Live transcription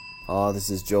this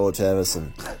is George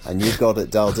Harrison, and you've got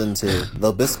it dialed into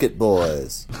The Biscuit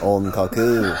Boys on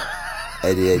Kaku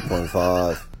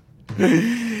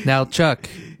 88.5. Now, Chuck,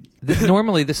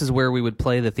 normally this is where we would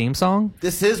play the theme song.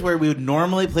 This is where we would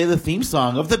normally play the theme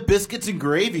song of the Biscuits and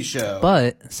Gravy Show.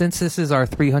 But since this is our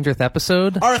 300th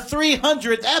episode... Our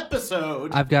 300th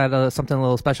episode! I've got something a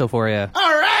little special for you.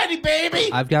 Alrighty, baby!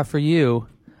 I've got for you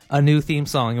a new theme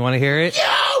song. You want to hear it?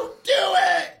 Yo, do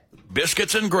it!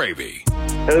 Biscuits and Gravy.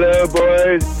 Hello,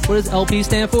 boys. What does LP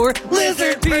stand for?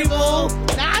 Lizard people!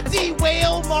 Nazi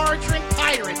whale margarine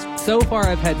pirates! So far,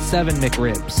 I've had 7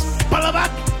 McRibs. Balabuck!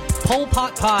 Pole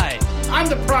pot pie. I'm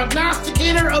the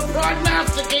prognosticator of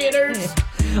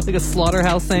prognosticators! Like a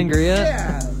slaughterhouse sangria.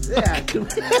 Yeah.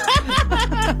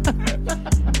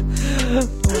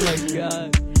 Oh my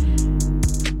god.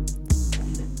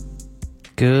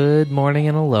 Good morning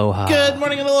and aloha. Good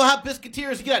morning, aloha,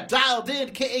 Biscuiteers. You got dialed in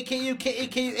KAKU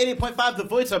 88.5, the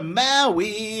voice of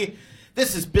Maui.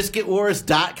 This is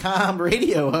BiscuitWars.com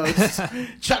radio host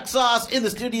Chuck Sauce in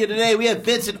the studio today. We have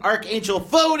Vincent Archangel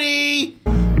Fody.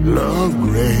 Love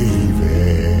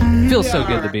gravy. Feels so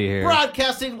good to be here.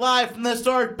 Broadcasting live from the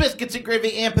historic Biscuits and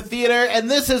Gravy Amphitheater,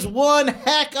 and this is one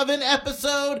heck of an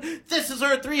episode. This is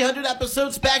our 300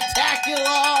 episode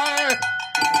spectacular.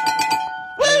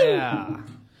 Woo! Yeah.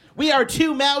 We are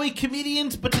 2 Maui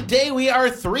comedians, but today we are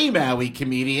 3 Maui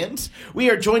comedians. We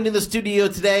are joined in the studio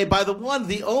today by the one,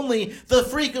 the only, the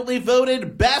frequently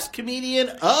voted best comedian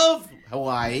of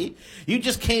Hawaii. You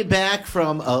just came back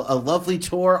from a lovely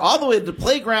tour all the way to the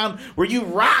playground where you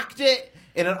rocked it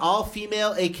in an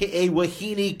all-female, a.k.a.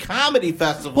 Wahine Comedy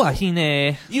Festival.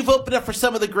 Wahine. You've opened up for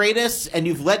some of the greatest, and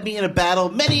you've led me in a battle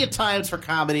many a times for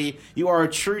comedy. You are a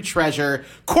true treasure.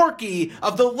 Corky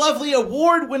of the lovely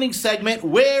award-winning segment,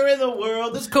 Where in the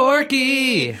World is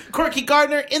Corky? Corky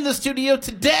Gardner in the studio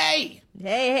today.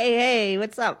 Hey,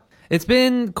 what's up? It's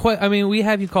been quite... I mean, we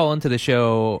have you call into the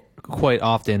show quite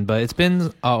often, but it's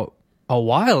been a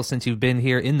while since you've been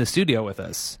here in the studio with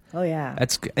us. Oh, yeah.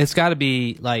 It's got to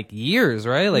be like years,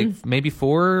 right? Like maybe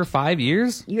 4 or 5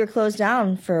 years? You were closed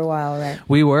down for a while, right?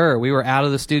 We were out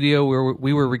of the studio.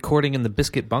 We were recording in the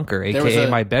Biscuit Bunker, a.k.a.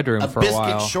 my bedroom for a while.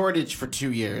 A biscuit shortage for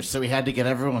 2 years, so we had to get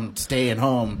everyone staying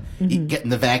home, getting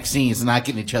the vaccines and not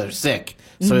getting each other sick,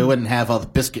 so we wouldn't have all the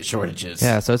biscuit shortages.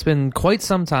 Yeah, so it's been quite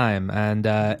some time,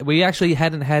 and we actually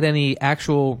hadn't had any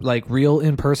actual, like, real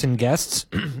in-person guests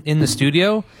in the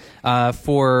studio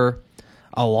for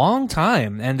a long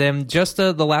time, and then just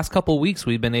the last couple weeks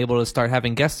we've been able to start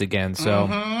having guests again. So,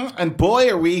 and boy,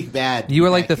 are we bad! You were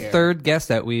like the here. third guest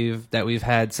that we've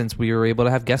had since we were able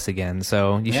to have guests again.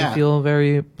 So you should feel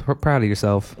very proud of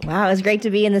yourself. Wow, it was great to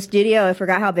be in the studio. I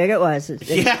forgot how big it was.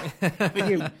 Yeah,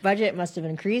 Your budget must have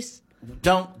increased.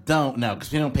 Don't no,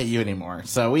 because we don't pay you anymore.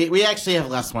 So we actually have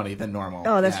less money than normal.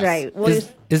 Oh, that's right. Well,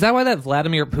 Is that why that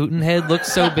Vladimir Putin head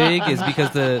looks so big? Is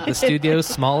because the studio's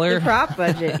smaller? the prop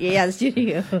budget. Yeah, the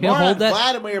studio. You know, hold that.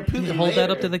 Vladimir Putin. Hold that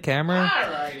up to the camera.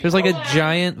 There's like a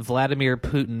giant Vladimir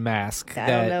Putin mask. I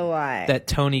don't know why. That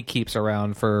Tony keeps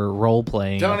around for role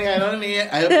playing. Tony, I don't need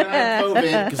it. I don't have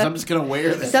COVID because I'm just gonna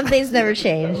wear this. Some things never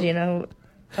change, you know.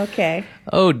 Okay.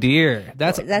 Oh dear,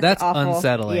 that's awful.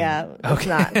 unsettling. Yeah, let's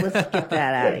not. Let's get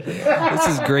that out of here. This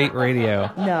is great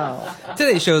radio. No.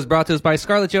 Today's show is brought to us by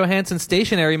Scarlett Johansson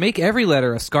Stationery. Make every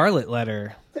letter a Scarlet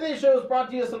letter. Today's show is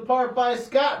brought to you in part by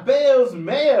Scott Bales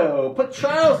Mayo. Put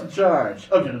Charles in charge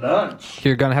of your lunch.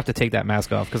 You're gonna have to take that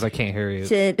mask off because I can't hear you.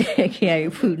 Yeah,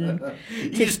 you're Putin. You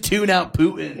just tune out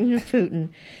Putin.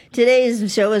 Putin.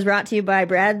 Today's show is brought to you by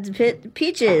Brad Pitt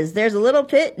Peaches. There's a little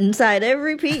pit inside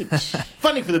every peach.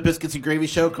 Funding for the Biscuits and Gravy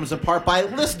Show comes in part by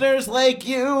listeners like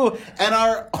you and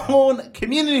our own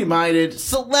community-minded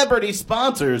celebrity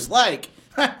sponsors like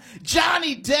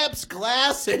Johnny Depp's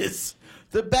glasses.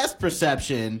 The best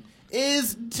perception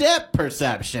is Depp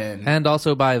perception. And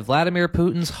also by Vladimir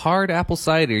Putin's hard apple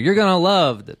cider. You're gonna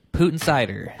love the Putin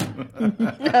cider.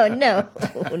 No.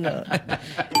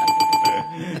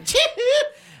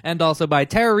 And also by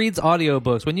Tara Reid's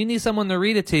audiobooks. When you need someone to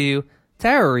read it to you,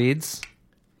 Tara reads.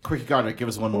 Corky Gardner, give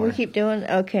us one more. We keep doing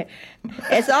okay.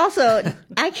 It's also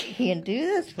I can't do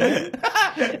this.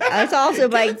 It's also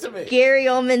by Gary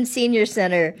Oldman Senior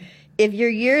Center. If your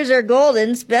years are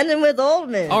golden, spend them with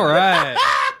Oldman. All right.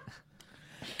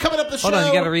 Coming up the show. Hold on,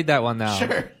 you got to read that one now.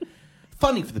 Sure.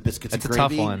 Funding for the Biscuits That's and a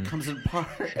Gravy tough one. comes in part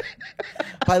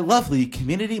by lovely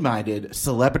community-minded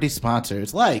celebrity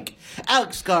sponsors like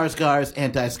Alex Skarsgård's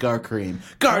Anti-Scar Cream.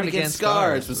 Guard against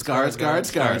scars with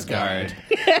Skarsgård.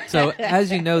 So,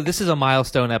 as you know, this is a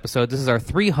milestone episode. This is our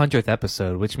 300th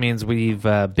episode, which means we've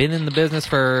been in the business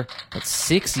for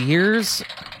 6 years.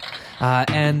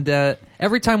 And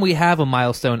every time we have a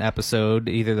milestone episode,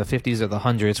 either the 50s or the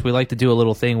 100s, we like to do a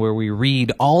little thing where we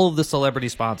read all of the celebrity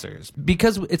sponsors.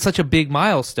 Because it's such a big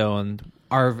milestone,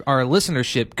 our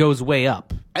listenership goes way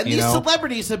up. And these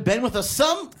celebrities have been with us,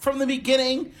 some from the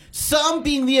beginning, some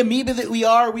being the amoeba that we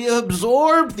are. We have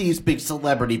absorbed these big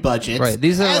celebrity budgets. Right,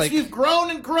 these are as like, we've grown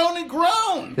and grown and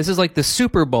grown. This is like the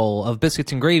Super Bowl of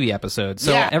Biscuits and Gravy episodes.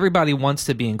 So everybody wants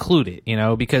to be included,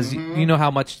 because you know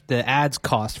how much the ads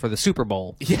cost for the Super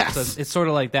Bowl. Yes. So it's sort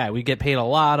of like that. We get paid a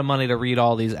lot of money to read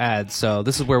all these ads. So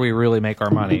this is where we really make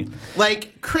our money.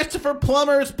 Like Christopher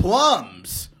Plummer's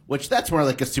Plums. Which that's more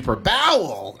like a Super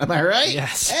Bowel. Am I right?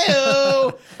 Yes.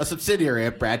 Heyo! A subsidiary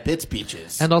of Brad Pitt's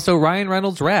Peaches. And also Ryan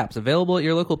Reynolds Wraps, available at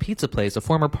your local pizza place, a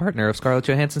former partner of Scarlett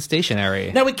Johansson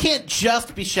Stationery. Now, we can't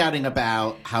just be shouting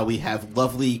about how we have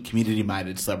lovely,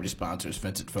 community-minded celebrity sponsors,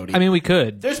 Vincent Fodi. I mean, we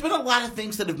could. There's been a lot of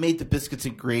things that have made the Biscuits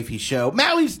and Gravy Show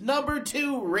Maui's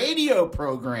 #2 radio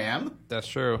program. That's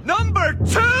true. Number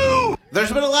 2!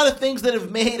 There's been a lot of things that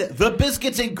have made the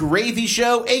Biscuits and Gravy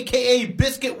Show, a.k.a.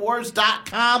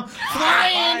 BiscuitWars.com,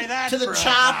 flying to the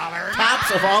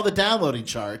tops of all the downloading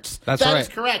charts. That's right. That is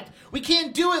correct. We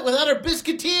can't do it without our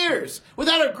Biscuiteers,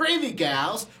 without our Gravy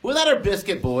Gals, without our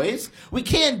Biscuit Boys. We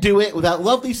can't do it without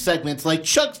lovely segments like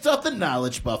Chuck Stuff the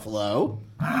Knowledge Buffalo.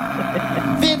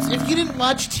 Vince, if you didn't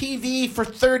watch TV for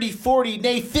 30, 40,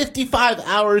 nay 55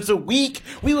 hours a week,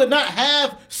 we would not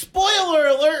have, spoiler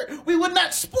alert, we would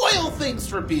not spoil things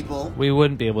for people. We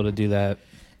wouldn't be able to do that.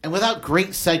 And without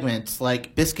great segments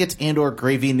like Biscuits and or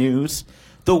Gravy News,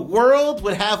 the world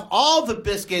would have all the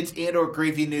Biscuits and or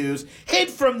Gravy News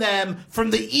hid from them from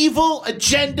the evil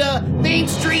agenda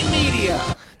mainstream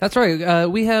media. That's right.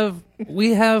 We have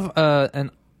an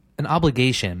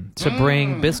obligation to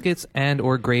bring biscuits and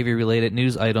or gravy related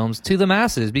news items to the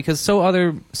masses, because so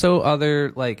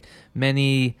other like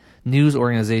many news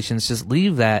organizations just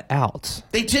leave that out.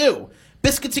 They do.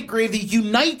 Biscuits and Gravy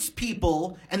unites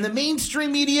people, and the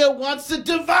mainstream media wants to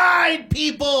divide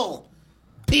people.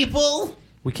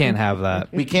 We can't have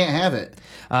that. We can't have it.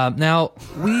 Now,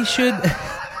 we should...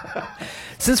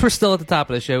 Since we're still at the top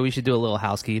of the show, we should do a little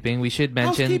housekeeping. We should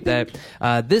mention that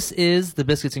this is the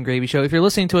Biscuits and Gravy Show. If you're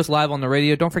listening to us live on the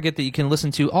radio, don't forget that you can listen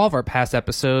to all of our past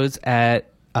episodes at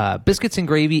Biscuits and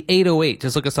Gravy 808.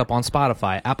 Just look us up on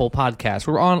Spotify, Apple Podcasts.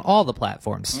 We're on all the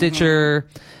platforms. Stitcher,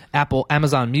 Apple,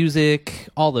 Amazon Music,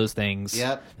 all those things.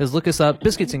 Yep. Just look us up,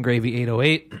 Biscuits and Gravy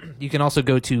 808. You can also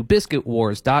go to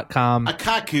biscuitwars.com.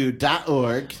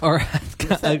 Akaku.org. Or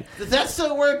Does that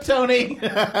still work, Tony?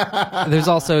 there's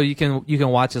also, you can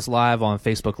watch us live on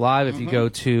Facebook Live if you go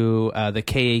to the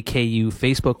KAKU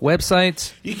Facebook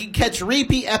website. You can catch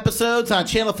repeat episodes on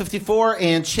Channel 54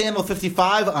 and Channel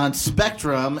 55 on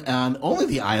Spectrum on only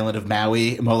the island of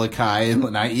Maui, Molokai, and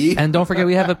Lanai. And don't forget,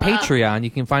 we have a Patreon.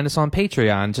 You can find us on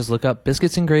Patreon. Just look up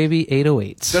Biscuits and Gravy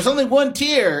 808. There's only one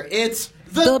tier. It's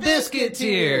the Biscuit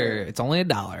tier. It's only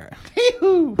 $1.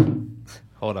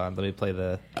 Hold on, let me play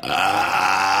the...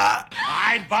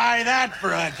 I'd buy that for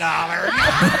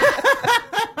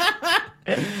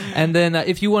 $1. And then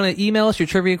if you want to email us your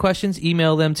trivia questions,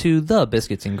 email them to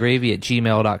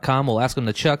thebiscuitsandgravy@gmail.com. We'll ask them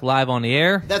to Chuck live on the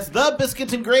air. That's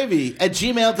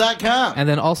thebiscuitsandgravy@gmail.com. And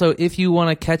then also, if you want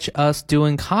to catch us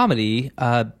doing comedy,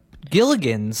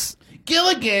 Gilligan's.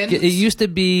 It used to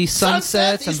be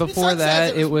Sunsets, and before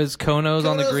that, it was Konos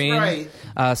on the Green. Right.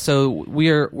 So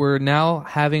we're now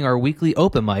having our weekly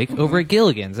open mic over at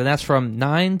Gilligan's, and that's from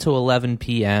 9 to 11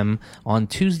 p.m. on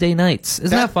Tuesday nights.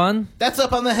 Isn't that fun? That's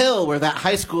up on the hill where that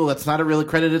high school that's not a really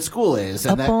accredited school is,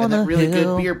 and Up that on a really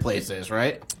hill. good beer place is,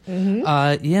 right?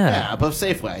 Yeah. Yeah, above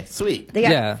Safeway. Sweet. They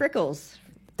got Yeah. Frickles.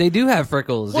 They do have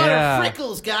Frickles. What yeah. are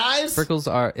Frickles, guys?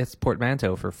 Frickles it's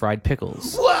portmanteau for fried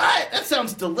pickles. What? That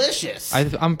sounds delicious.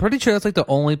 I'm pretty sure that's like the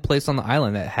only place on the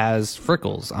island that has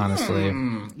Frickles, honestly.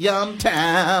 Yum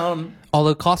Town.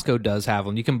 Although Costco does have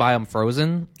them. You can buy them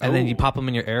frozen, and then you pop them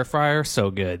in your air fryer. So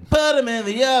good. Put them in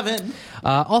the oven.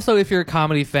 Also, if you're a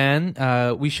comedy fan,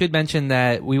 we should mention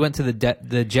that we went to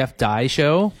the Jeff Dye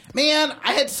show. Man,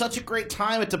 I had such a great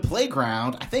time at the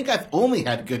playground. I think I've only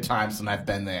had good times when I've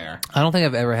been there. I don't think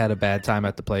I've ever had a bad time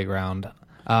at the playground.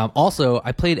 Also,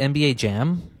 I played NBA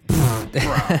Jam.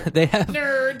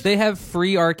 They have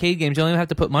free arcade games. You don't even have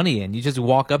to put money in. You just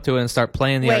walk up to it and start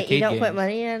playing the Wait, arcade you don't game. put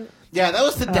money in? Yeah, that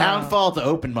was the downfall of the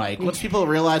open mic. Once people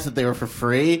realized that they were for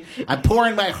free, I'm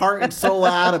pouring my heart and soul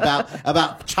out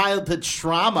about childhood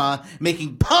trauma,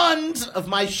 making puns of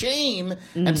my shame,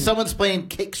 and someone's playing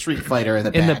Kick Street Fighter in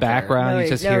the In the background. background, No- you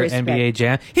just no hear respect. NBA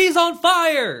Jam. He's on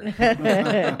fire!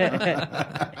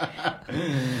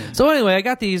 So anyway, I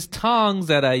got these tongs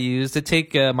that I use to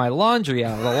take my laundry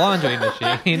out of the laundry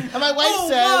machine. And my wife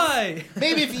says,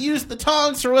 maybe if you used the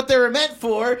tongs for what they were meant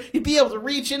for, you'd be able to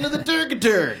reach into the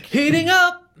durgadurg. Heating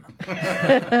up!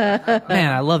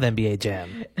 Man, I love NBA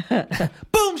Jam.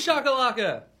 Boom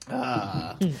shakalaka!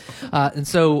 And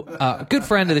so, a good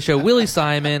friend of the show, Willie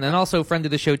Simon, and also a friend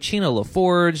of the show, Chino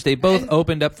LaForge, they both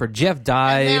opened up for Jeff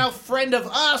Dye. And now, friend of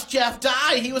us, Jeff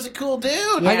Dye, he was a cool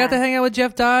dude. I got to hang out with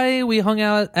Jeff Dye. We hung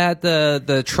out at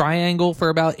the Triangle for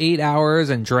about 8 hours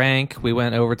and drank. We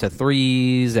went over to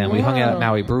Threes, and we hung out at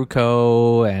Maui Brew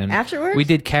Co. And Afterwards? we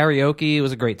did karaoke. It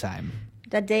was a great time.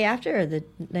 That day after or the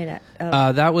night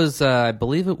after? That was, I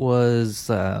believe it was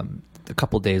a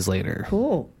couple days later.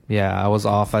 Cool. Yeah, I was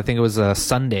off. I think it was a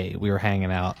Sunday we were hanging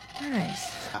out.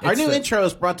 Nice. Our new intro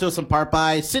is brought to us in part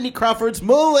by Cindy Crawford's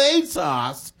Mole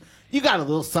Sauce. You got a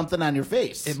little something on your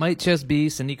face. It might just be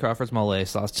Cindy Crawford's mole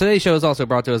sauce. Today's show is also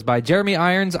brought to us by Jeremy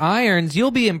Irons. Irons,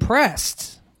 you'll be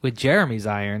impressed with Jeremy's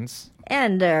irons.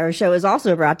 And our show is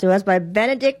also brought to us by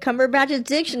Benedict Cumberbatch's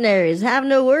Dictionaries. Have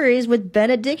no worries with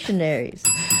Benedictionaries.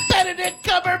 Benedict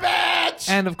Cumberbatch!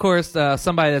 And, of course,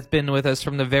 somebody that's been with us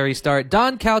from the very start,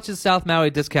 Don Couch's South Maui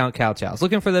Discount Couch House.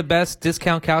 Looking for the best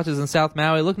discount couches in South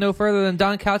Maui? Look no further than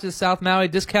Don Couch's South Maui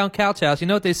Discount Couch House. You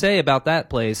know what they say about that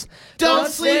place. Don't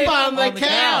sleep on the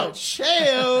couch!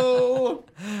 Hey-o!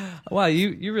 Wow,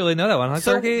 you really know that one, huh,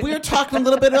 So Corky? we're talking a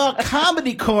little bit about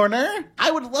Comedy Corner.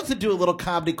 I would love to do a little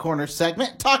Comedy Corner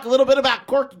segment. Talk a little bit about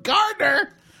Corky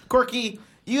Gardner. Corky,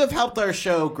 you have helped our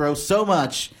show grow so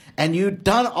much, and you've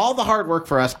done all the hard work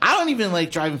for us. I don't even like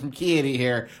driving from Kia to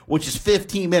here, which is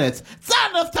 15 minutes. It's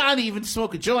not enough time to even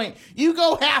smoke a joint. You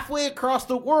go halfway across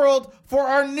the world for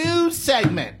our news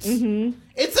segment. Mm-hmm.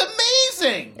 It's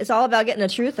amazing. It's all about getting the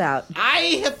truth out.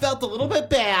 I have felt a little bit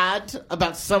bad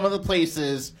about some of the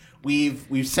places we've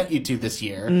sent you to this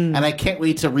year, and I can't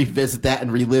wait to revisit that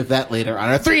and relive that later on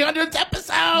our 300th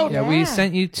episode. Yeah, we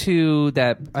sent you to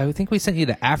that. I think we sent you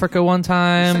to Africa one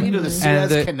time. Sent you to the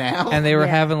Suez Canal. and they were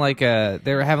Yeah. having like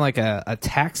a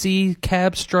taxi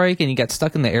cab strike, and you got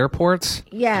stuck in the airport.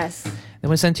 Yes.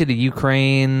 Then we sent you to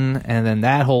Ukraine, and then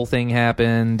that whole thing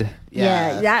happened.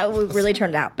 Yeah, that really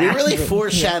turned out We bad. really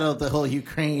foreshadowed the whole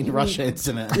Ukraine-Russia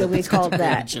incident. Yeah, we It's called a great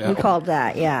that. show. We called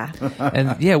that, yeah.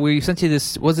 And yeah, we sent you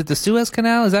this. Was it the Suez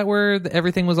Canal? Is that where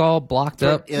everything was all blocked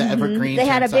up? Yeah, Evergreen They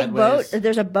had a turned big boat. sideways.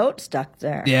 There's a boat stuck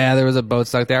there. Yeah, there was a boat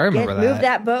stuck there. I remember that. Move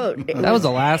that boat. That was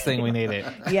the last thing we needed.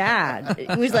 Yeah.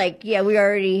 It was like, yeah, we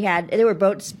already had, there were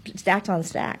boats stacked on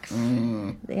stacks.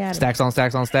 They had Stacks on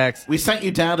stacks on stacks. We sent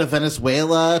you down to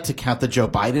Venezuela to count the Joe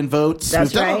Biden votes.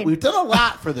 That's right. We've done a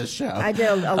lot for this show. I did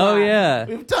a lot. Oh yeah.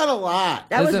 We've done a lot.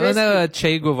 That was Wasn't that, risky.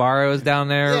 Che Guevara was down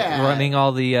there Yeah. running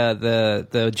all the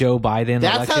Joe Biden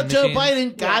That's how election Joe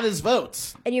machines? Biden got his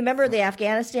votes. And you remember the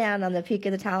Afghanistan on the peak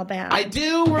of the Taliban? I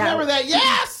do remember that.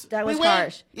 Yes, That was We went-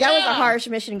 harsh. That was a Yeah. harsh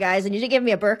mission, guys, and you didn't give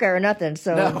me a burqa or nothing,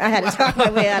 so No. I had to talk my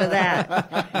way out of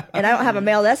that. And I don't have a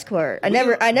male escort. I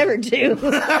never do.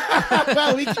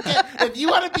 Well, we can get, if you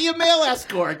want to be a male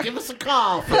escort, give us a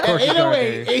call at course you do.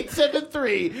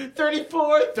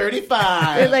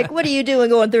 808-873-3435. They're like, what are you doing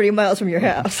going 30 miles from your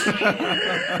house?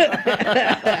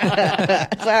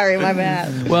 Sorry, my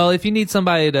bad. Well, if you need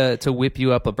somebody to whip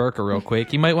you up a burqa real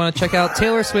quick, you might want to check out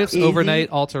Taylor Swift's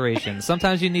Overnight Alterations.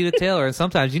 Sometimes you need a Taylor, and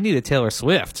sometimes you need a Taylor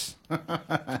Swift.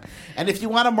 And if you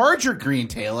want to merge your green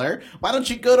Taylor, why don't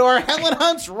you go to our Helen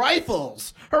Hunt's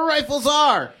rifles? Her rifles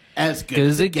are as good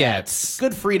as it gets.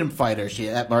 Good freedom fighter, she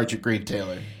at Marjorie Green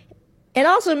Taylor. And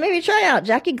also, maybe try out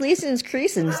Jackie Gleason's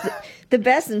Creasons, the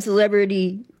best in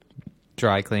celebrity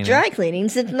Dry cleaning. dry cleaning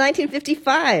since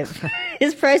 1955.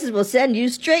 His prices will send you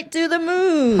straight to the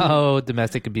moon. Oh,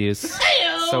 domestic abuse.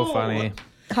 So funny.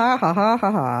 Ha ha ha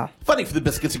ha ha. Funny for the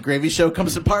Biscuits and Gravy Show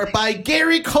comes in part by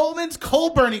Gary Coleman's Coal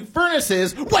Burning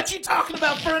Furnaces. What you talking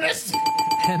about, furnace?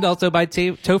 And also by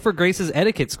Topher Grace's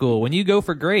Etiquette School. When you go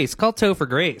for Grace, call Topher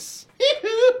Grace.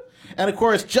 And of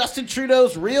course, Justin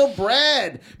Trudeau's Real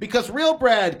Bread, because real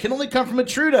bread can only come from a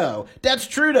Trudeau. That's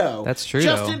Trudeau. That's Trudeau.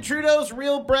 Justin Trudeau's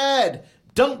Real Bread.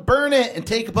 Don't burn it and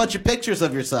take a bunch of pictures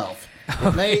of yourself.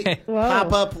 It may Whoa.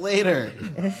 pop up later.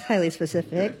 It's highly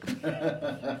specific.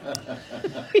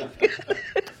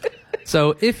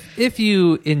 So if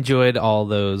you enjoyed all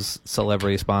those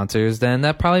celebrity sponsors, then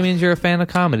that probably means you're a fan of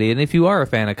comedy. And if you are a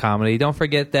fan of comedy, don't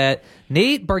forget that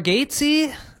Nate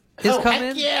Bargatze, is Oh, coming.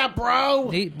 heck yeah, bro.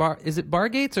 Nate is it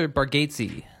Bargates or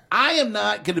Bargatesy? I am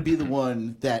not going to be the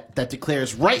one that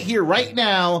declares right here, right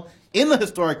now, in the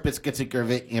historic Biscuits and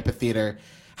Gravy Amphitheater,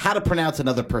 how to pronounce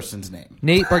another person's name.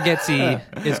 Nate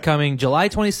Bargatze is coming July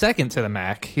 22nd to the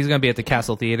MAC. He's going to be at the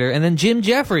Castle Theater. And then Jim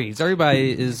Jeffries.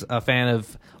 Everybody is a fan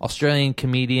of Australian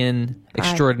comedian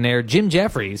extraordinaire Jim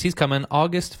Jeffries. He's coming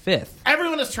August 5th.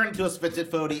 Everyone is turning to us,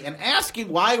 Vincent Fodi, and asking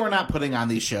why we're not putting on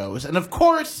these shows. And of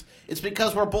course, it's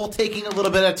because we're both taking a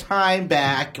little bit of time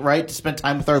back, right, to spend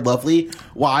time with our lovely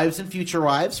wives and future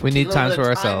wives. We need Taking a little time bit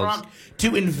for of ourselves.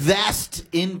 to invest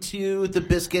into the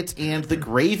biscuits and the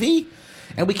gravy.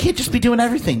 And we can't just be doing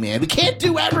everything, man. We can't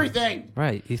do everything.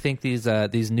 Right. You think these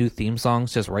new theme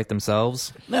songs just write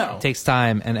themselves? No. It takes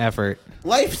time and effort.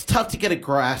 Life's tough to get a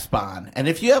grasp on. And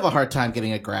if you have a hard time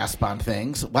getting a grasp on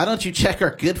things, why don't you check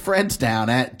our good friends down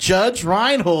at Judge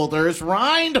Reinholders.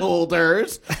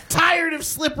 Tired of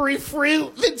slippery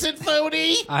fruit, Vincent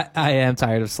Fodi? I am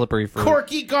tired of slippery fruit.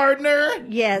 Corky Gardner?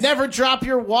 Yes. Never drop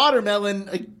your watermelon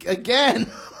again.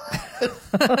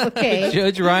 Okay.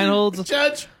 Judge Reinhold's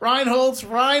Judge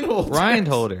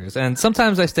Reinholders. And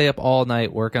sometimes I stay up all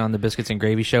night working on the Biscuits and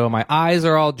Gravy show, and my eyes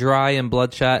are all dry and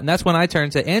bloodshot, and that's when I turn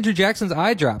to Andrew Jackson's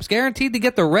eye drops. Guaranteed to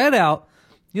get the red out.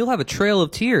 You'll have a trail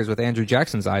of tears with Andrew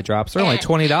Jackson's eye drops. They're only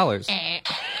 $20.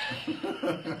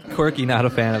 Corky, not a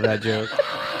fan of that joke.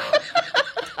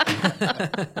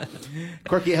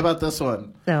 Corky, how about this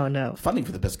one? No. Funding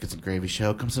for the Biscuits and Gravy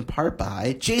Show comes in part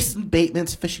by Jason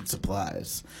Bateman's Fishing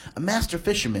Supplies. A master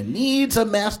fisherman needs a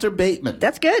master Bateman.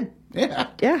 That's good. Yeah.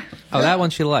 Yeah. Oh, that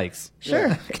one she likes.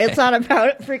 Sure. It's not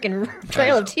about freaking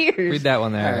Trail of Tears. Read that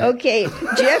one there. Okay.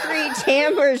 Jeffrey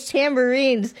Tambour's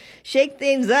Tambourines. Shake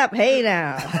things up. Hey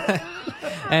now.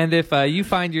 And if you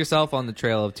find yourself on the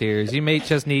Trail of Tears, you may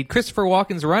just need Christopher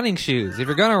Walken's running shoes. If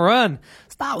you're going to run,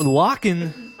 start with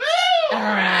walking. All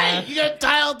right. You got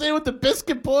dialed in with the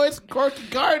Biscuit Boys and Corky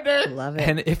Gardner. Love it.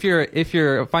 And if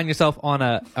you find yourself on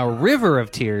a river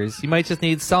of tears, you might just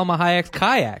need Selma Hayek's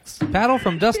kayaks. Paddle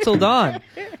from dusk till dawn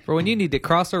for when you need to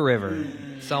cross a river.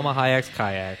 Selma Hayek's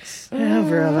kayaks. Oh,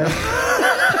 brother.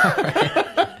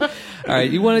 All right,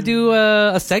 you want to do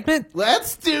a segment?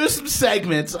 Let's do some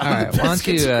segments on All right, the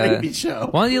Biscuits and Gravy Show.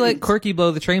 why don't you let Corky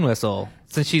blow the train whistle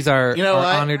since she's our, You know our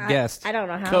what? honored guest? I don't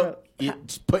know how. You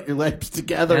just put your lips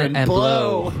together and, And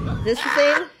blow. This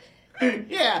thing?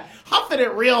 Yeah, huffing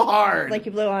it real hard. Like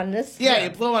you blow on this? yeah, you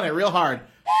blow on it real hard.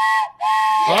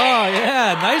 Oh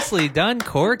yeah, nicely done,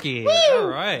 Corky. All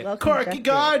right. Welcome Corky back.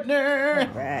 Gardner.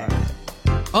 Right.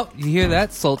 Oh, you hear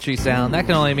that sultry sound? That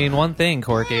can only mean one thing,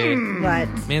 Corky.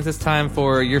 What? Means it's time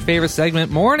for your favorite segment,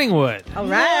 Morningwood. All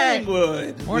right.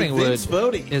 Morningwood. Morningwood With Vince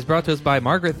Fodi. is brought to us by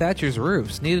Margaret Thatcher's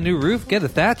Roofs. Need a new roof? Get a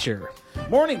Thatcher.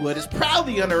 Morningwood is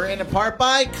proudly underwritten in part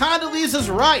by Condoleezza's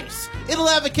Rice. It'll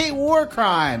advocate war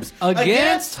crimes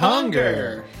Against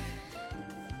hunger.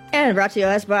 And brought to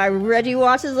us by Reggie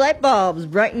Watts' Light Bulbs.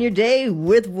 Brighten your day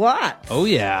with Watts. Oh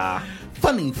yeah.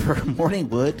 Funding for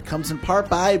Morningwood comes in part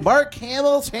by Mark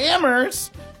Hamill's Hammers.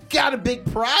 Got a big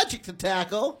project to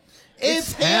tackle.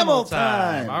 It's Hamill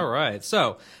time. All right.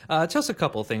 So, just a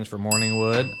couple things for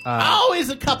Morningwood. Always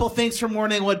a couple things for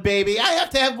Morningwood, baby. I have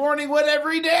to have Morningwood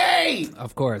every day.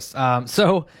 Of course.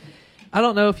 So, I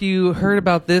don't know if you heard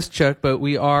about this, Chuck, but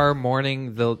we are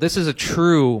mourning this is a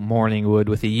true Morningwood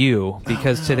with a U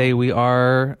because today we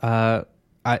are.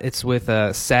 It's with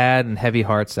sad and heavy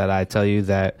hearts that I tell you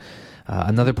that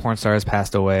another porn star has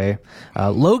passed away.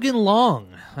 Logan Long.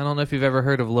 I don't know if you've ever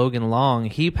heard of Logan Long.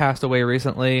 He passed away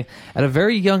recently at a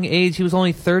very young age. He was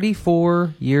only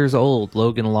 34 years old,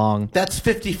 Logan Long. That's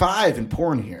 55 in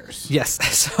porn years. Yes,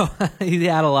 so he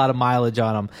had a lot of mileage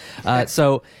on him.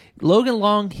 So Logan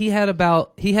Long, he had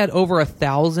over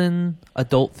 1,000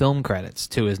 adult film credits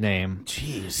to his name.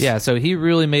 Jeez. Yeah, so he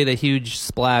really made a huge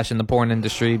splash in the porn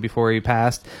industry before he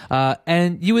passed.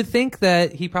 And you would think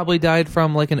that he probably died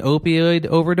from like an opioid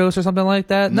overdose or something like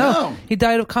that. No. He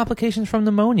died of complications from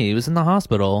pneumonia. He was in the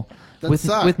hospital That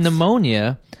sucks. with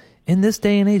pneumonia. In this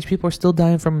day and age, people are still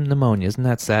dying from pneumonia. Isn't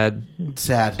that sad?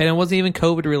 Sad. And it wasn't even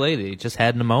COVID related. He just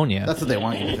had pneumonia. That's what they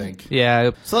want you to think.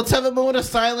 Yeah. So let's have a moment of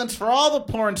silence for all the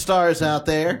porn stars out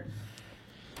there.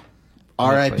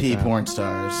 R.I.P. that. porn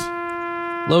stars.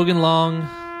 Logan Long,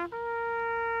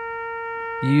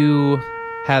 you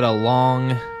had a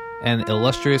long and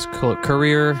illustrious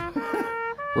career.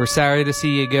 We're sorry to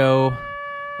see you go,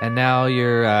 and now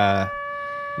you're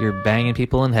banging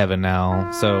people in heaven now.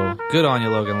 So good on you,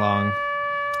 Logan Long.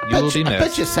 You will be I bet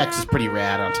missed. you sex is pretty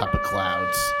rad on top of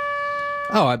clouds.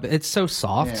 Oh, it's so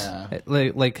soft. Yeah.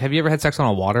 Like, have you ever had sex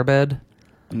on a waterbed?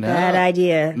 No. Bad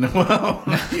idea. Well,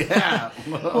 yeah.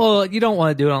 Well, you don't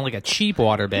want to do it on like a cheap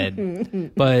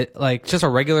waterbed, but like just a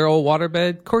regular old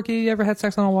waterbed. Corky, you ever had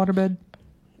sex on a waterbed?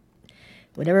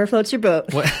 Whatever floats your boat.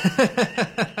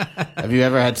 Have you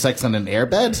ever had sex on an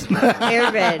airbed?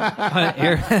 Airbed.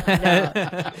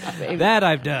 That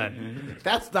I've done.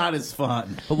 That's not as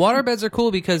fun. But waterbeds are cool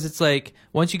because it's like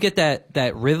once you get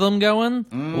that rhythm going,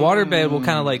 waterbed will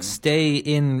kind of like stay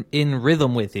in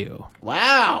rhythm with you.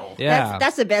 Wow. Yeah,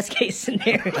 That's the best case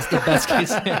scenario. the best case.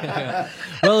 Yeah.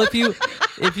 Well, if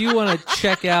you want to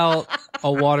check out a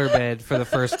waterbed for the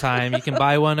first time, you can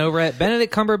buy one over at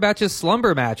Benedict Cumberbatch's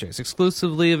Slumber Mattress,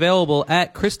 exclusively available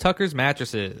at Chris Tucker's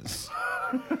Mattresses.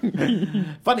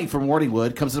 Funding for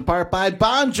Morningwood comes in part by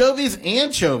Bon Jovi's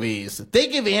Anchovies. They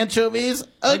give anchovies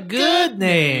a good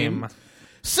name.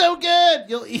 So good,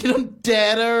 you'll eat them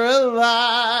dead or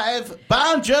alive.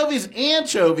 Bon Jovi's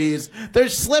Anchovies. They're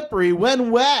slippery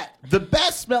when wet. The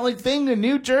best smelling thing in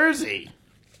New Jersey.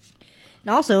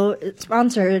 And also, it's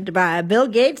sponsored by Bill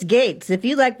Gates Gates. If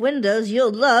you like windows,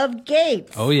 you'll love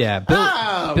Gates. Oh yeah,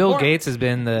 Bill more- Gates has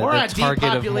been the More on target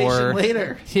of depopulation more.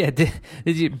 later. Yeah, did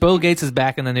you? Bill Gates is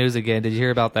back in the news again. Did you hear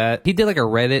about that? He did like a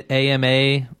Reddit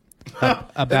AMA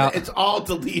about It's all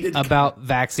deleted. about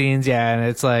vaccines. Yeah, and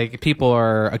it's like people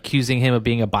are accusing him of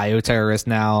being a bioterrorist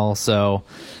now. So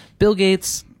Bill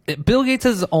Gates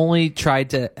has only tried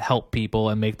to help people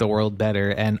and make the world better,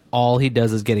 and all he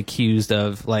does is get accused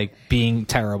of like being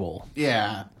terrible.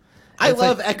 Yeah. I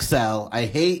love Excel. I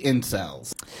hate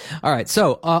incels. All right,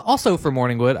 so also for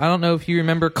Morningwood, I don't know if you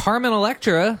remember Carmen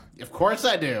Electra. Of course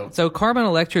I do. So Carmen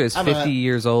Electra is I'm 50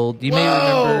 years old. You may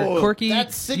Whoa, remember Corky.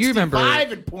 That's 65 you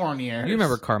remember in porn years. You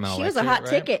remember Carmen She Electra? was a hot right?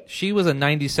 ticket. She was a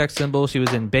 90s sex symbol. She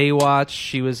was in Baywatch.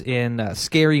 She was in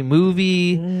Scary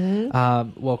Movie.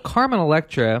 Well, Carmen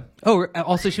Electra. Oh,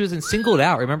 also she was in Singled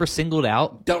Out. Remember Singled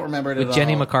Out Don't remember it with at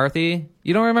Jenny all. McCarthy?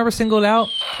 You don't remember Singled Out?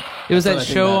 It was That's that what I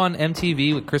think show about. on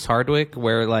MTV with Chris Hardwick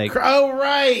where like Oh,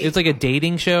 right. it's like a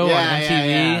dating show Yeah, on MTV.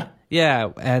 yeah. Yeah,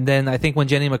 and then I think when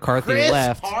Jenny McCarthy Chris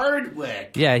left,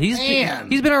 Hardwick. yeah, he's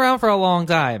been around for a long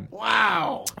time.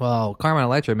 Wow. Well, Carmen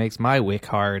Electra makes my wick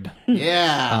hard.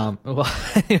 Yeah. Well,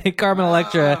 anyway, Carmen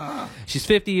Electra, she's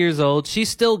 50 years old. She's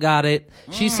still got it.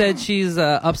 She said she's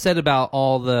upset about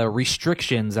all the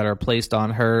restrictions that are placed on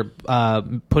her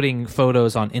putting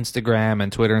photos on Instagram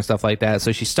and Twitter and stuff like that.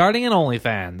 So she's starting an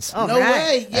OnlyFans. Oh, no right.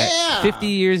 way. Yeah. 50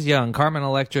 years young, Carmen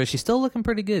Electra. She's still looking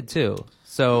pretty good, too.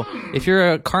 So if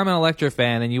you're a Carmen Electra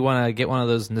fan and you want to get one of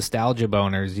those nostalgia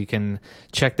boners, you can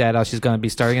check that out. She's going to be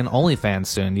starting an OnlyFans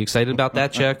soon. You excited about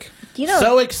that, Chuck? Do you know?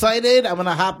 So excited. I'm going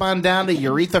to hop on down to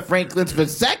Aretha Franklin's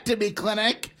vasectomy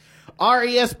clinic.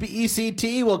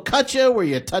 RESPECT will cut you where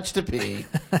you touch to pee.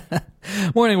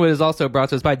 Morningwood is also brought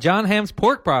to us by John Hamm's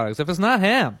Pork Products. If it's not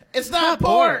ham, It's not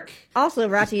pork. Also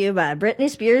brought to you by Britney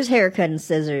Spears Hair Cutting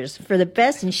Scissors. For the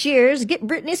best in shears, get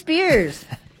Britney Spears.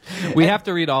 we have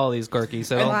to read all of these, Corky.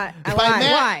 So Why? By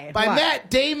Why? Matt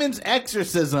Damon's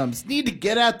exorcisms. Need to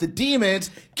get out the demons.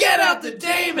 Get out the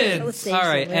demons. Let's see all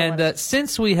right, something and else.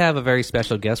 since we have a very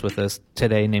special guest with us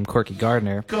today named Corky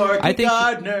Gardner, Corky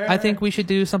Gardner. I think we should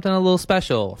do something a little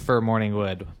special for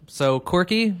Morningwood. So,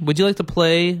 Corky, would you like to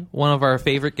play one of our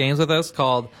favorite games with us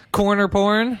called Corner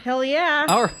Porn? Hell yeah.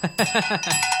 All right.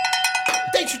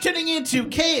 Thanks for tuning in to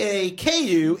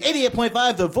KAKU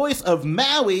 88.5, the voice of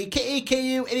Maui.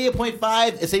 KAKU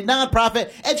 88.5 is a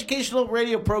nonprofit educational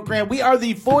radio program. We are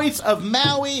the voice of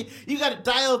Maui. You got it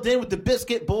dialed in with the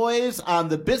Biscuit Boys on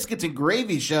the Biscuits and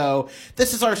Gravy Show.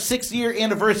 This is our 6-year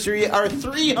anniversary, our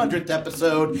 300th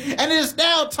episode, and it is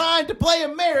now time to play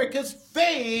America's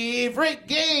favorite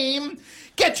game.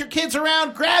 Get your kids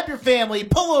around, grab your family,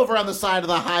 pull over on the side of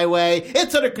the highway.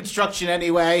 It's under construction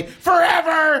anyway.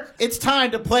 Forever, it's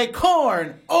time to play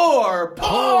corn or porn.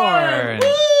 Porn.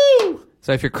 Woo!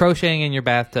 So if you're crocheting in your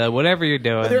bathtub, whatever you're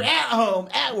doing. Whether at home,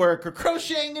 at work, or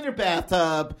crocheting in your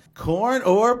bathtub, corn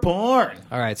or porn.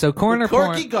 All right, so Corner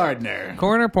Corky Porn. Gardner.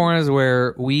 Corner Porn is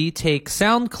where we take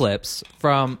sound clips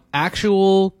from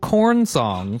actual corn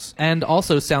songs and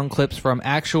also sound clips from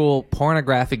actual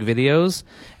pornographic videos,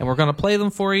 and we're going to play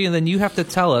them for you, and then you have to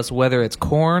tell us whether it's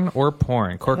corn or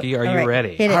porn. Corky, are All you right,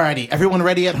 ready? hit it. Alrighty, everyone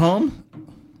ready at home?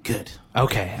 Good.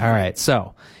 Okay, all right.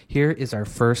 So here is our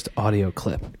first audio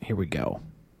clip. Here we go.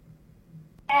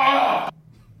 I'll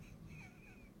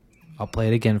play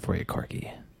it again for you,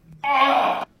 Corky.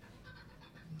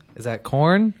 Is that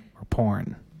corn or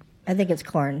porn? I think it's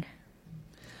corn.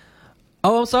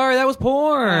 Oh, I'm sorry. That was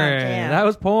porn. damn. That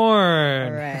was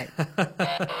porn. All right.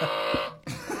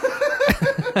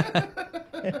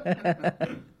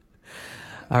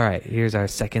 All right. Here's our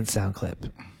second sound clip.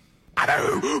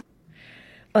 Oh,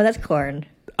 that's corn.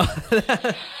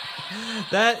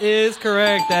 That is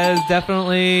correct. That is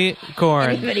definitely corn.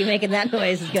 Anybody making that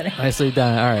noise is gonna. Nicely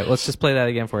done. All right, let's just play that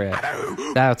again for you.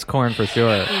 That's corn for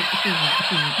sure.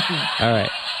 All right.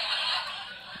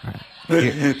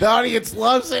 The audience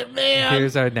loves it, man.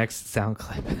 Here's our next sound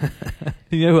clip.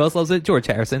 You know who else loves it? George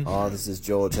Harrison. Oh, this is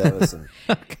George Harrison.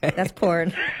 Okay. That's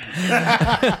porn.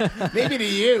 Maybe to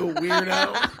you,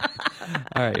 weirdo.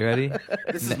 All right, you ready?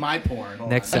 This is my porn. Hold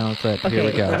Next on. sound clip. Okay, Here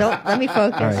we go. well, don't let me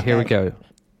focus. All right, here we go.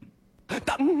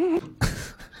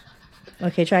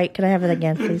 Okay, try. Can I have it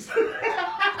again, please?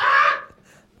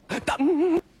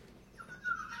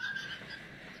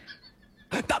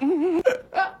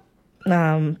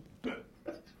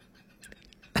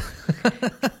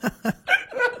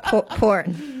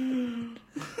 Porn.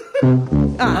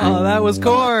 Oh, that was corn.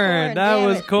 corn, That damn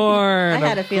was it. corn. I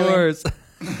had a of feeling. course.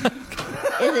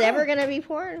 Is it ever gonna be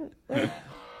porn?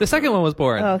 The second one was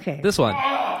porn. Oh, okay. This one.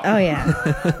 Oh yeah,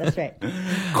 that's right.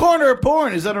 Corner of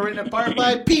Porn is underwritten in part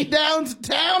by Pete Downs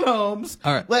Townhomes.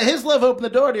 All right. Let his love open the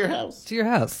door to your house. To your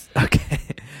house. Okay.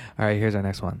 All right, here's our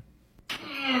next one.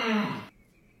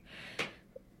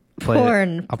 Play Porn.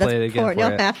 It. I'll play it That's again porn. for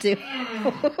You'll you. have to.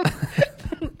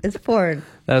 It's porn.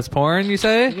 That's porn, you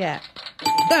say? Yeah.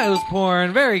 That was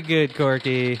porn. Very good,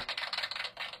 Corky.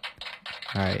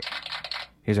 All right.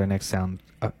 Here's our next sound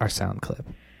clip.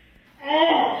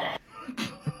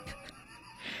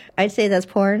 I'd say that's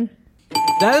porn.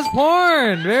 That is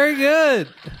porn. Very good.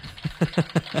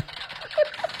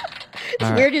 It's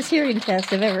the weirdest hearing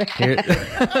test I've ever had.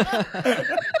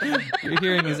 Your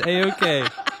hearing is A-okay.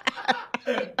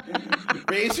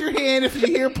 Raise your hand if you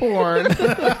hear porn.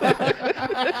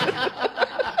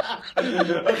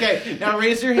 Okay, now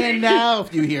raise your hand now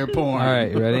if you hear porn. All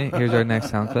right, you ready? Here's our next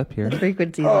sound clip here.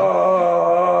 Frequencies.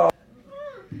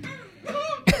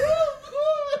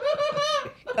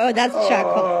 Oh, that's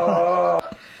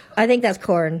chocolate. I think that's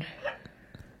corn.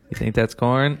 You think that's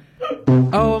corn?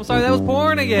 Oh, I'm sorry. That was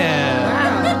porn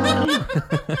again.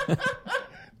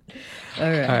 All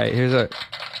right. All right, here's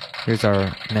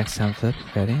our next sound clip.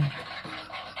 Ready?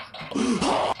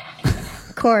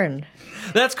 Corn.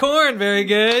 That's corn. Very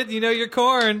good. You know your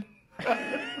corn. All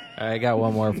right, I got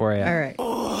one more for you. All right.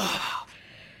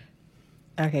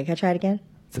 Okay, can I try it again?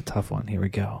 It's a tough one. Here we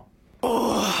go.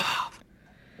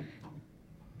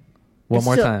 One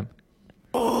more still- time.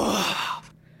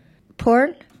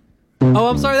 Porn? Oh,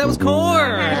 I'm sorry. That was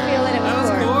corn. I had a feeling it was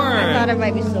corn. corn. I thought it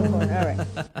might be still corn. All right.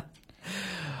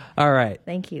 All right.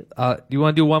 Thank you. You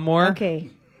want to do one more? Okay.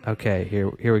 Okay.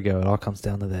 Here we go. It all comes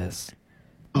down to this.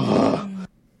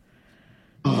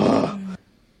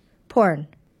 Porn.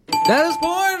 That is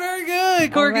porn. Very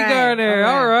good, Corky right, Gardner.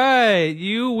 all All right.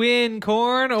 You win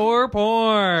corn or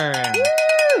porn.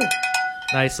 Woo!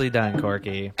 Nicely done,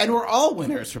 Corky. And we're all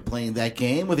winners for playing that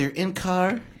game, whether you're in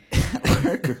car, at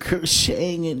work, or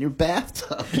crocheting in your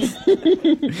bathtub.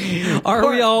 Are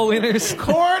we all winners?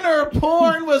 Corn or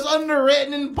Porn was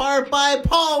underwritten in part by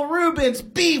Paul Rubens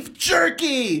Beef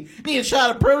Jerky. Need a shot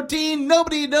of protein?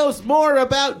 Nobody knows more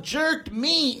about jerked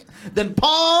meat than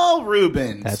Paul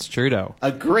Rubens. That's Trudeau.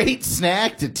 A great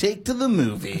snack to take to the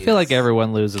movies. I feel like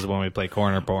everyone loses when we play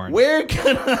corn or porn. We're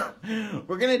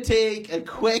gonna take a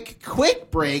quick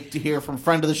break to hear from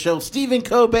friend of the show Stephen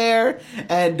Colbert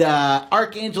and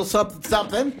Archangel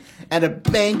something, and a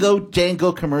Bango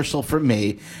Django commercial from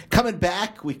me. Coming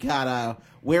back, we got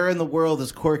Where in the World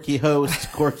is Corky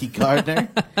host Corky Gardner.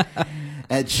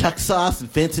 And Chuck Sauce and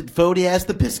Vincent Fodi as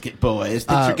the Biscuit Boys.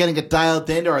 Thanks for getting it dialed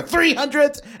into our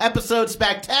 300th episode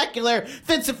spectacular.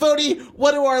 Vincent Fodi,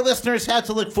 what do our listeners have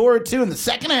to look forward to in the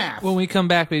second half? When we come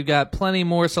back, we've got plenty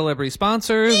more celebrity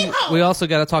sponsors. Yeehaw! We also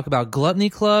got to talk about Gluttony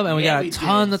Club, and we Yeah, got a we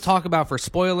ton do. to talk about for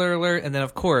Spoiler Alert, and then,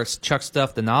 of course, Chuck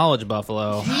Stuff, the Knowledge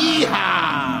Buffalo,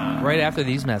 Yeehaw! right after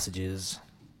these messages.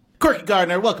 Corky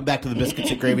Gardner, welcome back to the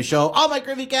Biscuits and Gravy Show. All my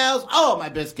gravy cows, all my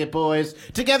biscuit boys.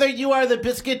 Together you are the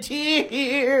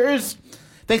Biscuiteers.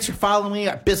 Thanks for following me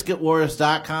at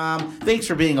BiscuitWars.com. Thanks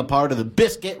for being a part of the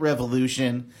Biscuit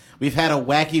Revolution. We've had a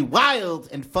wacky, wild,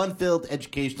 and fun-filled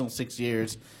educational 6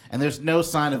 years, and there's no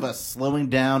sign of us slowing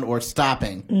down or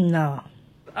stopping. No.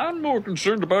 I'm more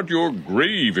concerned about your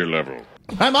gravy level.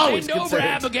 I'm always Bend over, concerned.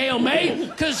 Abigail May,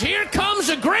 because here comes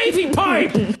a gravy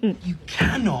pipe. You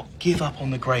cannot give up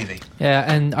on the gravy. Yeah,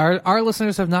 and our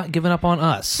listeners have not given up on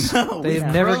us. No, They've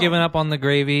we've never grown. given up on the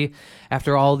gravy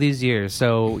after all these years.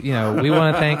 So, we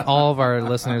want to thank all of our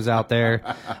listeners out there.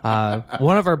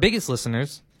 One of our biggest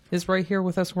listeners is right here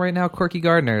with us right now, Corky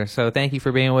Gardner. So thank you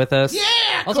for being with us.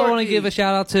 Yeah, Also, I want to Corky. give a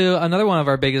shout out to another one of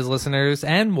our biggest listeners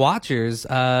and watchers,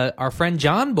 our friend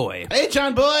John Boy, Hey,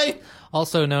 John Boy.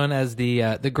 also known as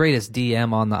the greatest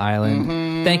DM on the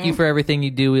island. Thank you for everything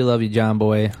you do. We love you, John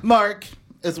Boy. Mark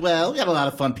as well. We got a lot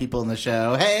of fun people in the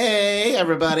show. Hey,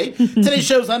 everybody. Today's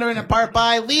show's underwritten in part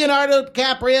by Leonardo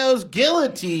DiCaprio's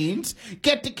Guillotines.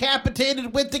 Get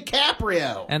decapitated with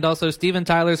DiCaprio. And also Steven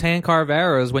Tyler's hand-carved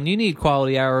arrows. When you need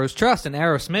quality arrows, trust an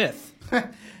Arrowsmith.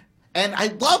 And I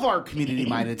love our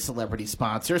community-minded celebrity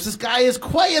sponsors. This guy is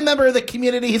quite a member of the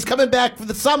community. He's coming back for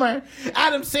the summer.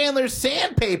 Adam Sandler's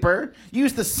Sandpaper.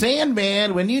 Use the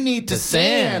Sandman when you need to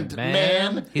sand,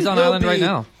 man. He's on You'll island right be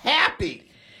now. Happy.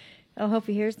 Oh, hope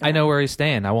he hears that. I know where he's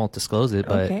staying. I won't disclose it,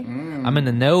 but Okay. I'm in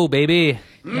the know, baby.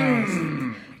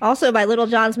 Also by Little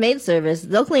John's Maid Service.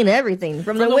 They'll clean everything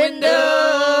from the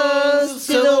windows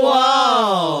to the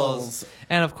walls.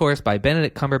 And, of course, by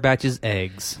Benedict Cumberbatch's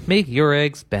Eggs. Make your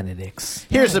eggs Benedict's.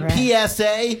 Here's a All right.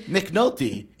 PSA.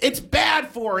 McNulty. It's bad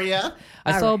for you.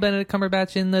 I saw Benedict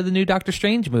Cumberbatch in the new Doctor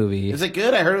Strange movie. Is it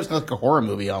good? I heard it was like a horror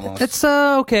movie almost. It's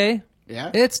okay.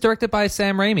 Yeah? It's directed by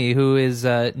Sam Raimi, who is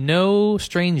no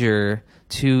stranger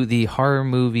to the horror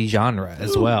movie genre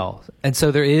as well. And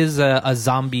so there is a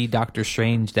zombie Doctor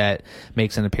Strange that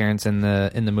makes an appearance in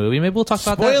the movie. Maybe we'll talk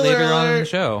about that Spoiler later on in the alert.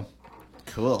 show.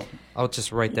 Cool. I'll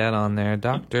just write that on there.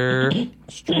 Doctor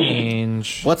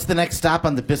Strange. What's the next stop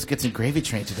on the biscuits and gravy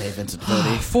train today, Vincent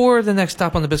Fodi? For the next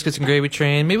stop on the Biscuits and Gravy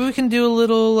train, maybe we can do a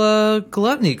little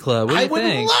Gluttony Club. What do I you would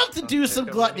think? love to do some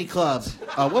gluttony club.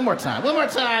 One more time. One more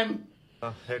time.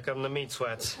 Here come the meat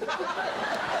sweats.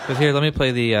 But here, let me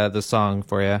play the song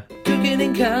for you. Cooking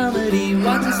and comedy,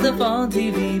 watching stuff on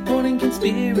TV, porn and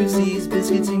conspiracies,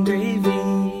 biscuits and gravy.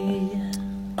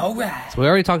 All right. So we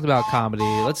already talked about comedy.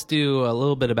 Let's do a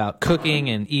little bit about cooking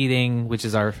and eating, which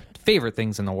is our favorite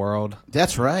things in the world.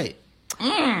 That's right.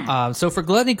 So for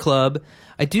Gluttony Club,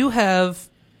 I do have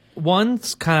one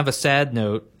kind of a sad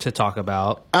note to talk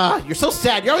about. You're so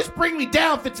sad. You always bring me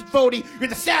down, Vincent Fodi. You're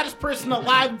the saddest person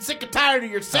alive and sick and tired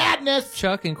of your sadness.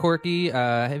 Chuck and Corky,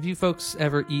 have you folks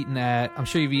ever eaten at, I'm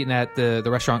sure you've eaten at the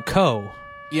restaurant Co.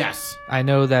 Yes. I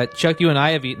know that, Chuck, you and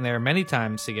I have eaten there many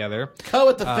times together. Co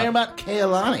at the Fairmont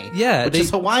Kealani. Yeah, which is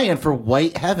Hawaiian for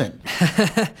white heaven.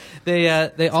 They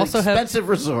also have expensive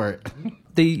resort.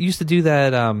 They used to do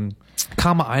that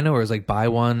Kama Aino, where it was like buy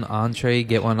one entree,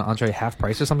 get one entree half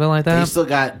price or something like that. They still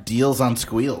got deals on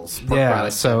squeals. Yeah,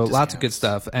 so lots of good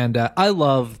stuff. And I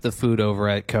love the food over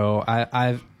at Co.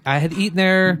 I had eaten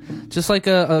there just like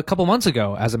a couple months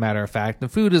ago, as a matter of fact. The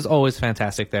food is always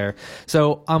fantastic there.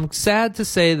 So I'm sad to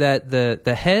say that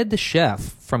the head chef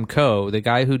from Co., the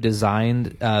guy who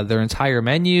designed their entire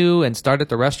menu and started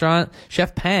the restaurant,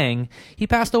 Chef Pang, he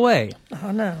passed away.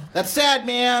 Oh, no. That's sad,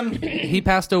 man. He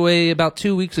passed away about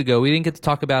 2 weeks ago. We didn't get to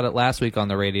talk about it last week on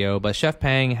the radio, but Chef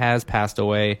Pang has passed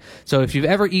away. So if you've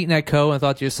ever eaten at Co. and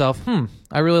thought to yourself,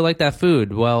 I really like that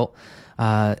food, well,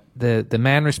 the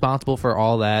man responsible for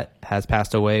all that has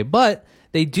passed away. But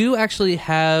they do actually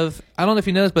have, I don't know if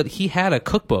you know this, but he had a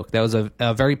cookbook that was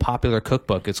a very popular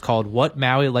cookbook. It's called What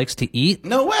Maui Likes to Eat.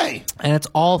 No way. And it's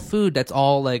all food that's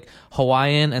all like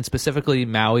Hawaiian and specifically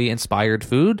Maui inspired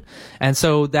food. And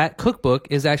so that cookbook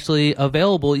is actually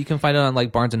available. You can find it on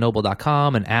like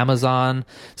barnesandnoble.com and Amazon.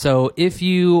 So if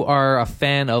you are a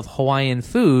fan of Hawaiian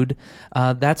food,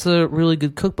 that's a really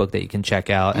good cookbook that you can check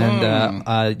out.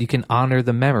 And you can honor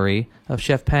the memory of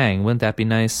Chef Pang. Wouldn't that be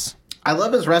nice? I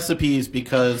love his recipes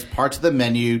because parts of the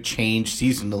menu change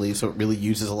seasonally, so it really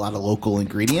uses a lot of local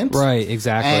ingredients. Right,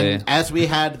 exactly. And as we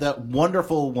had that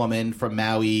wonderful woman from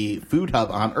Maui Food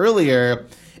Hub on earlier,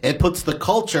 it puts the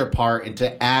culture part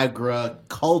into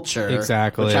agriculture.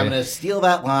 Exactly. Which I'm going to steal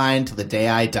that line to the day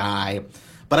I die.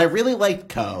 But I really liked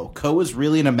Co. Co is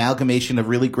really an amalgamation of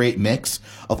really great mix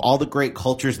of all the great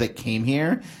cultures that came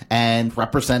here and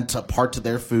represent a part of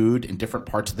their food in different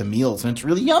parts of the meals. And it's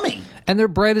really yummy. And their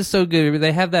bread is so good.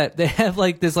 They have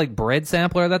like this like bread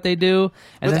sampler that they do.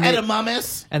 And With then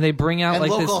edamame. And they bring out and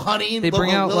like local this honey. They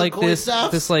bring out like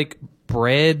this like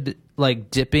bread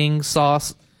like dipping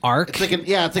sauce arc.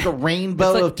 It's like a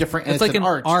rainbow of different. It's like an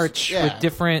arch Yeah.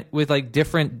 with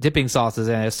different dipping sauces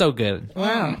in it. It's so good.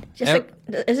 Wow.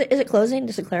 Is it closing?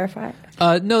 Just to clarify.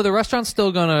 No, the restaurant's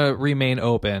still gonna remain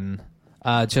open.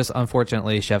 Just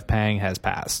unfortunately, Chef Pang has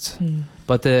passed.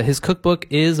 But his cookbook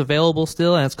is available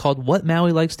still, and it's called What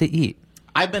Maui Likes to Eat.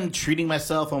 I've been treating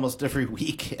myself almost every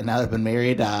week, and now that I've been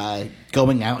married,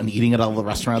 going out and eating at all the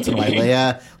restaurants in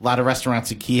Wailea. A lot of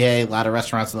restaurants in Kihei, a lot of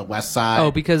restaurants on the west side.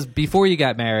 Oh, because before you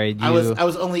got married, I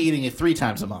was only eating it 3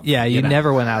 times a month. Yeah, you know?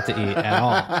 never went out to eat at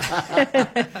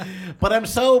all. But I'm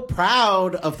so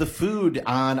proud of the food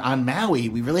on Maui.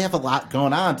 We really have a lot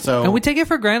going on. So and we take it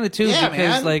for granted too, Yeah,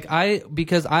 because man.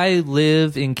 because I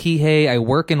live in Kihei, I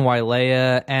work in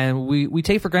Wailea, and we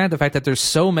take for granted the fact that there's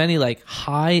so many like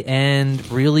high end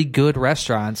find really good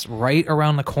restaurants right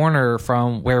around the corner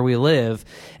from where we live,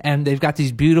 and they've got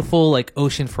these beautiful like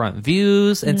oceanfront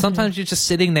views, and sometimes you're just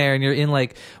sitting there and you're in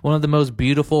like one of the most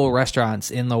beautiful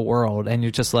restaurants in the world, and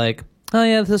you're just like, oh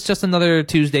yeah, this is just another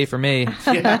Tuesday for me.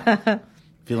 Yeah.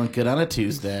 Feeling good on a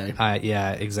Tuesday.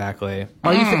 Yeah, exactly. How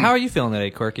are you feeling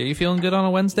today, Corky? Are you feeling good on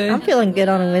a Wednesday? I'm feeling good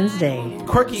on a Wednesday.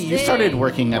 Corky, you started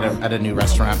working at a new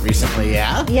restaurant recently,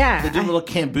 yeah? Yeah. They do a little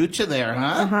kombucha there,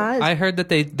 huh? Uh-huh. I heard that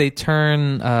they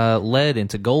turn lead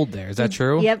into gold there. Is that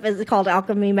true? Yep, it's called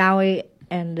Alchemy Maui,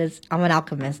 and I'm an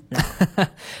alchemist now.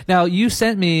 Now, you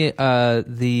sent me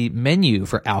the menu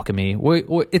for Alchemy.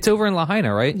 It's over in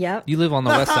Lahaina, right? Yep. You live on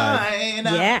the west side.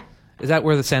 Yeah. Is that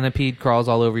where the centipede crawls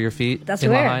all over your feet? That's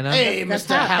in where. Lahaina? Hey, That's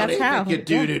Mr. how- Howdy. that's how. You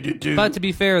do. But to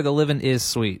be fair, the living is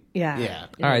sweet. Yeah. Yeah.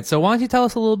 All right, so why don't you tell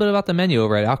us a little bit about the menu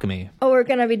over at Alchemy? Oh, we're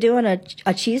going to be doing a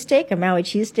cheesesteak, a Maui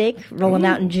cheesesteak, rolling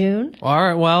out in June. All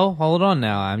right, well, hold on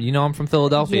now. You know I'm from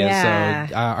Philadelphia, Yeah.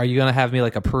 so are you going to have me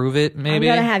like approve it maybe?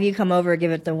 I'm going to have you come over and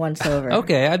give it the once over.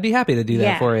 Okay, I'd be happy to do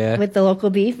that for you. With the local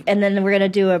beef. And then we're going to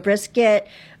do a brisket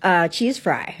cheese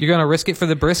fry. You're going to risk it for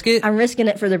the brisket? I'm risking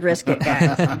it for the brisket,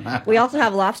 guys. We also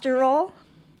have lobster roll.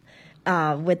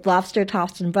 With lobster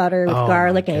tossed in butter with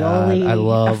garlic and aioli. I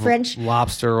love a French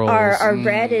lobster rolls. Our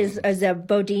bread is a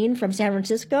Bodine from San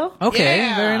Francisco. Okay,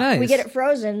 Yeah. very nice. We get it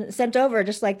frozen, sent over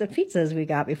just like the pizzas we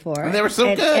got before. And they were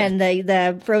so good. And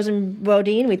the frozen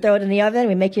Bodine, we throw it in the oven,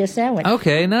 we make you a sandwich.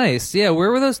 Okay, nice. Yeah, where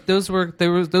were those? Those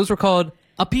were called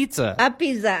a pizza. A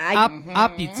pizza. A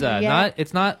pizza. Yeah.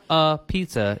 It's not a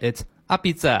pizza. It's a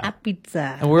pizza. A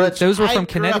pizza. And Which those were I from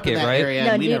grew up in Connecticut, that right? area,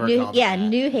 No, and we never called it that.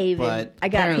 New Haven. But I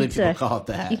got apparently pizza. people call it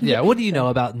that. Yeah. What do you know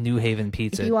about New Haven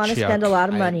pizza? If you want to Chuck? spend a lot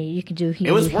of money, you can do.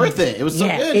 It was worth it. It was so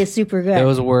good. It's super good.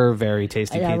 Those were very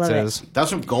tasty I love it. pizzas. That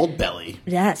was from Gold Belly.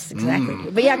 Yes, exactly.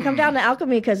 But yeah, come down to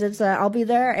Alchemy because it's. I'll be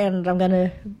there and I'm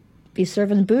gonna be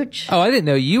serving booch. Oh, I didn't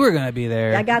know you were going to be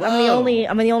there. I'm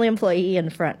the only employee in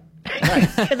the front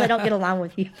because I don't get along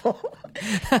with people.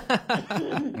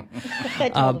 I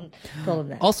told him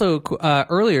that. Also,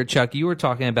 earlier, Chuck, you were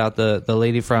talking about the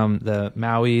lady from the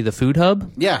Maui, the food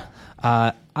hub. Yeah.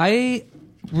 I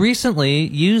recently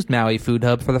used Maui Food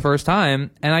Hub for the first time,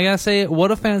 and I gotta say,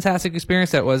 what a fantastic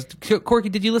experience that was. Corky,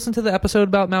 did you listen to the episode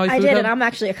about Maui Food I Hub? did, and I'm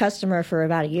actually a customer for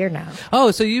about a year now.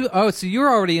 So you're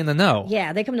already in the know.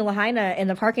 Yeah, they come to Lahaina in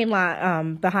the parking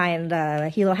lot behind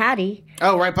Hilo Hattie.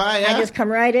 Oh, right by, yeah. I just come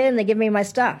right in, they give me my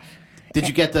stuff. Did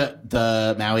you get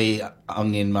the Maui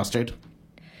onion mustard?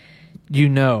 You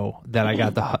know that I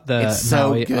got the It's so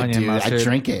Maui good, onion dude. mustard. I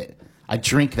drink it. I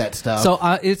drink that stuff. So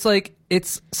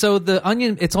the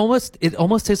onion. It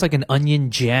almost tastes like an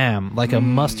onion jam, like a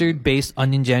mustard based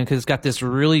onion jam, because it's got this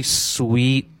really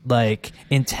sweet, like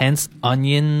intense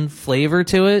onion flavor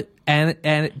to it,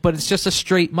 but it's just a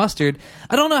straight mustard.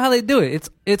 I don't know how they do it.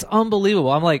 It's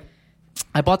unbelievable. I'm like,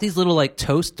 I bought these little like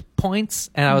toast points,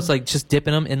 and I was like just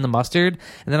dipping them in the mustard,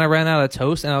 and then I ran out of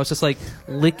toast, and I was just like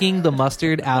licking the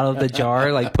mustard out of the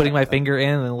jar, like putting my finger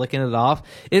in and licking it off.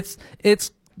 It's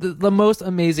the most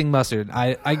amazing mustard.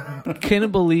 I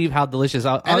couldn't believe how delicious.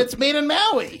 And it's made in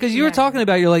Maui. Because you were talking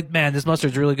about, you're like, man, this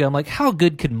mustard's really good. I'm like, how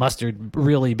good could mustard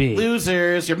really be?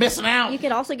 Losers, you're missing out. You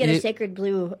can also get a Sacred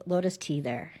Blue Lotus tea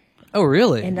there. Oh,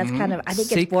 really? And that's kind of, I think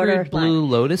Sacred it's borderline. Blue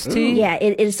Lotus tea? Yeah,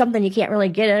 it is something you can't really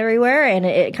get everywhere, and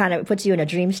it kind of puts you in a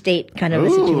dream state kind of a Ooh,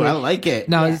 situation. I like it.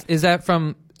 Now, is that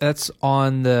from... That's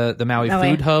on the Maui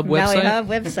Food Hub website. Maui Hub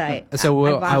website. So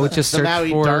I would just the search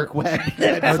Maui for dark web.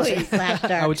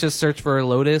 I would just search for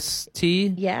Lotus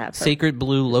tea. Yeah, Sacred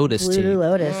Blue Lotus tea. Blue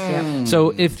Lotus. Yeah.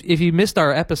 So if you missed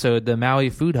our episode, the Maui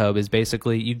Food Hub is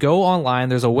basically you go online.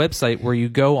 There's a website where you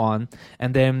go on,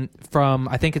 and then from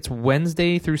I think it's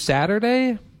Wednesday through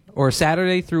Saturday or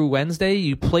Saturday through Wednesday,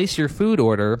 you place your food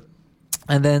order.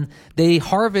 And then they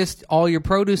harvest all your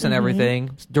produce and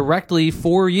everything directly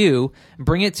for you,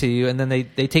 bring it to you, and then they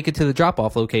take it to the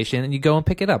drop-off location, and you go and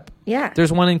pick it up. Yeah.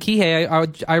 There's one in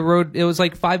Kihei. I rode. It was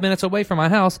like 5 minutes away from my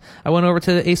house. I went over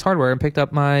to Ace Hardware and picked up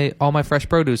all my fresh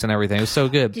produce and everything. It was so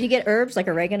good. Did you get herbs like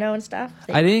oregano and stuff?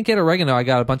 I didn't get oregano. I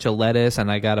got a bunch of lettuce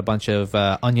and I got a bunch of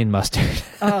onion mustard.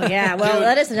 Oh yeah. Well, Dude,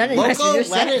 lettuce and onion local mustard.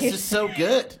 lettuce is so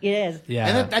good. It is. Yeah.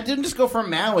 And I didn't just go for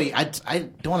Maui. I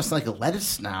don't want to sound like a lettuce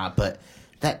snob, but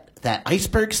that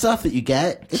iceberg stuff that you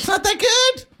get, it's not that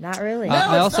good. Not really.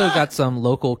 I it's also not. got some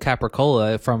local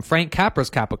capricola from Frank Capra's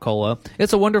Capricola.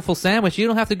 It's a wonderful sandwich. You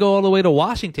don't have to go all the way to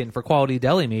Washington for quality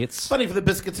deli meats. Funny for the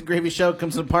Biscuits and Gravy Show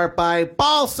comes in part by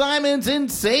Paul Simon's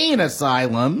Insane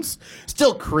Asylums.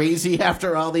 Still crazy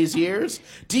after all these years?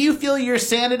 Do you feel your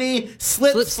sanity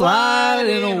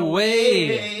sliding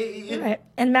away? Right.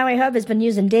 And Maui Hub has been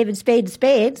using David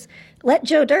Spades Let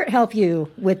Joe Dirt help you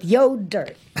with Yo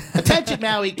Dirt. Attention,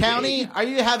 Maui County. Are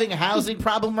you having a housing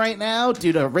problem right now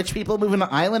due to rich people moving to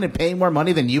the island and paying more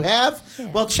money than you have? Yeah.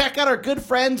 Well, check out our good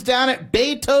friends down at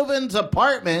Beethoven's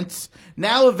Apartments,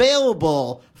 now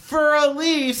available for a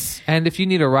lease. And if you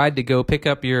need a ride to go pick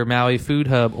up your Maui Food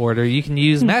Hub order, you can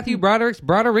use Matthew Broderick's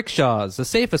Broderickshaws, the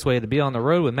safest way to be on the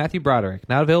road with Matthew Broderick,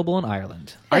 now available in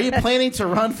Ireland. Are you planning to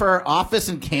run for office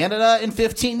in Canada in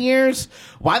 15 years?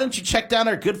 Why don't you check down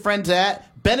our good friends at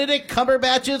Benedict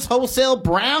Cumberbatch's Wholesale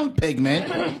Brown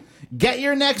Pigment? Get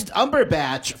your next Umber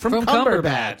Batch from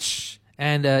Cumberbatch.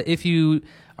 And if you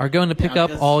are going to pick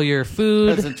up all your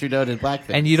food, President Trudeau did blackface,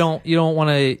 and you don't want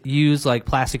to use like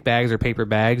plastic bags or paper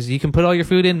bags, you can put all your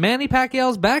food in Manny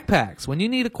Pacquiao's backpacks. When you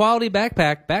need a quality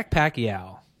backpack, back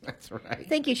Pacquiao. That's right.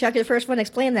 Thank you, Chuck. You're the first one to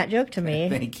explain that joke to me.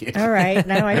 Thank you. All right,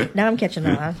 now I'm catching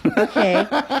on. Okay.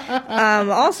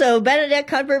 Also, Benedict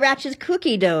Cumberbatch's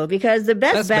cookie dough, because the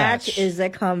best batch is a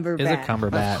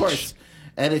Cumberbatch. Of course.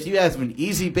 And if you have an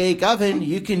easy bake oven,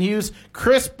 you can use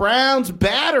Chris Brown's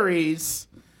batteries.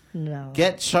 No.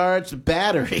 Get charged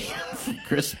battery from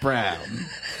Chris Brown.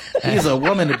 He's a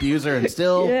woman abuser and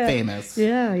still famous.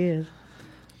 Yeah, he is.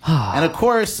 And of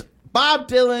course, Bob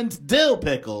Dylan's Dill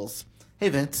Pickles. Hey,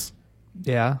 Vince.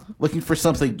 Yeah? Looking for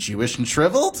something Jewish and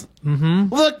shriveled?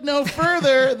 Mm-hmm. Look no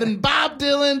further than Bob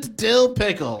Dylan's Dill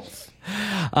Pickles.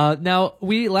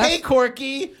 Hey,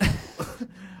 Corky.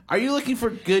 Are you looking for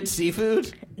good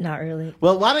seafood? Not really.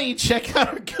 Well, why don't you check out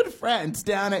our good friends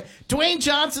down at Dwayne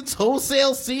Johnson's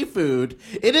Wholesale Seafood.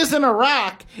 It isn't a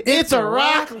rock, it's a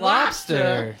rock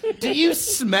lobster. Do you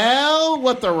smell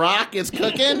what the rock is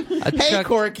cooking? Hey,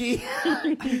 Corky.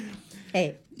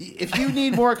 Hey. If you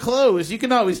need more clothes, you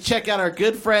can always check out our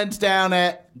good friends down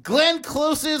at Glenn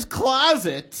Close's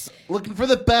Closets. Looking for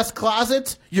the best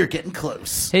closets? You're getting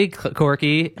close. Hey,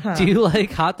 Corky, do you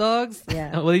like hot dogs?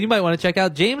 Yeah. Well, you might want to check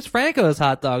out James Franco's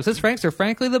hot dogs. His Franks are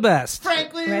frankly the best.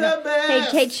 Frankly the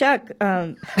best. Hey, Chuck.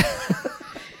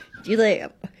 Do you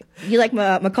like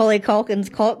Macaulay Culkin's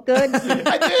caulk goods?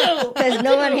 I do. Because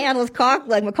no one handles caulk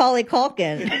like Macaulay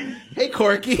Culkin. Hey,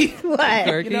 Corky.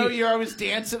 What? You know you're always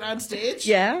dancing on stage?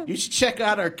 Yeah. You should check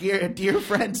out our dear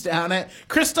friends down at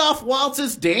Christoph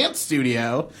Waltz's Dance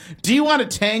Studio. Do you want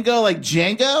to tango like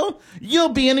Django? You'll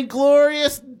be an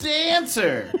inglorious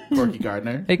dancer. Corky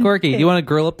Gardner. Hey, Corky, do you want to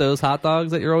grill up those hot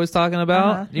dogs that you're always talking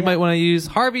about? You might want to use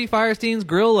Harvey Firestein's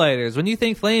grill lighters. When you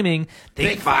think flaming,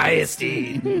 think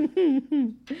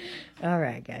Firestein. All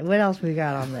right, guys. What else we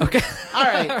got on there? Okay. All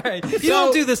right. You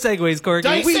don't do the segues,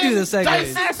 Corky. We do the segues.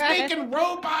 Dyson's making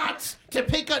robots to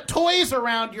pick up toys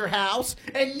around your house,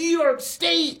 and New York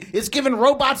State is giving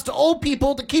robots to old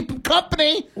people to keep them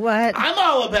company. What? I'm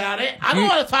all about it. I don't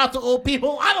want to talk to old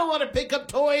people. I don't want to pick up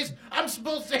toys. I'm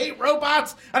supposed to hate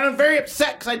robots, and I'm very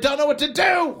upset because I don't know what to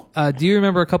do. Do you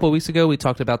remember a couple of weeks ago we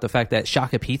talked about the fact that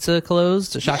Shaka Pizza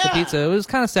closed? Shaka Pizza. It was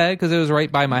kind of sad because it was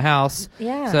right by my house.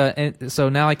 Yeah. So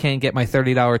now I can't get my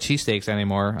 $30 cheesesteaks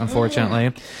anymore,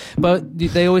 unfortunately. But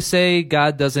they always say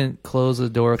God doesn't close a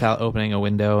door without opening a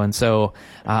window, and so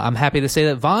I'm happy to say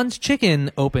that Vaughn's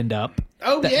Chicken opened up.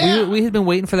 Oh, yeah. We had been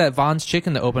waiting for that Vaughn's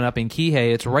Chicken to open up in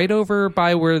Kihei. It's right over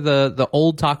by where the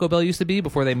old Taco Bell used to be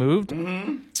before they moved.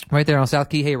 Mm-hmm. Right there on South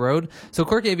Kihei Road. So,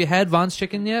 Corky, have you had Vaughn's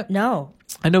Chicken yet? No.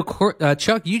 I know,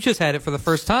 Chuck, you just had it for the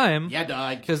first time. Yeah,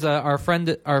 dog. Because our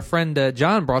friend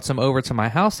John brought some over to my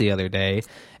house the other day,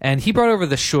 and he brought over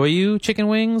the shoyu chicken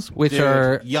wings, which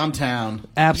are Yumtown.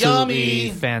 Absolutely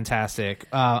Yummy. Fantastic.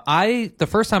 The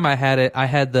first time I had it, I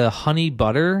had the honey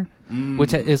butter,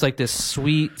 which is like this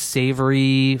sweet,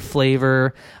 savory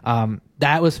flavor.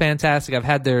 That was fantastic. I've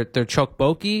had their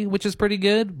tteokbokki, which is pretty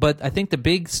good, but I think the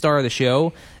big star of the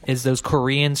show is those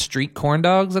Korean street corn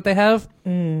dogs that they have.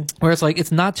 Where it's like,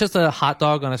 it's not just a hot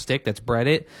dog on a stick that's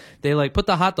breaded. They like put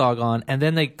the hot dog on and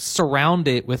then they surround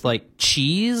it with like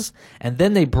cheese and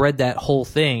then they bread that whole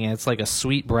thing and it's like a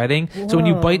sweet breading. Whoa. So when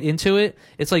you bite into it,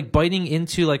 it's like biting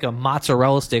into like a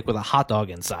mozzarella stick with a hot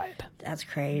dog inside. That's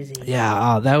crazy.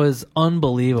 Yeah, that was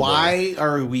unbelievable. Why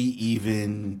are we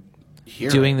even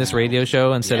doing this radio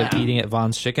show instead of eating at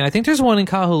Vaughn's Chicken? I think there's one in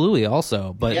Kahului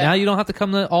also, but now you don't have to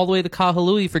come all the way to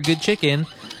Kahului for good chicken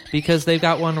because they've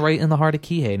got one right in the heart of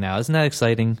Kihei now. Isn't that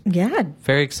exciting? Yeah.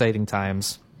 Very exciting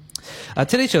times.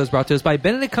 Today's show is brought to us by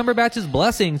Benedict Cumberbatch's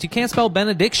Blessings. You can't spell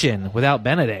benediction without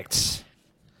Benedict.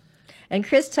 and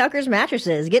Chris Tucker's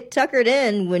Mattresses. Get tuckered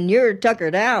in when you're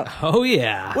tuckered out. Oh,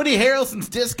 yeah. Woody Harrelson's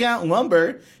Discount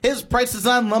Lumber. His prices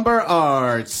on lumber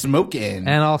are smoking.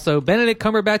 And also, Benedict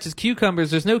Cumberbatch's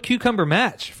Cucumbers. There's no cucumber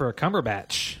match for a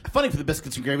Cumberbatch. Funny for the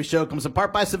Biscuits and Gravy Show comes in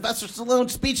part by Sylvester Stallone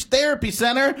Speech Therapy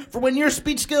Center for when your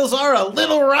speech skills are a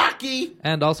little rocky.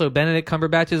 And also, Benedict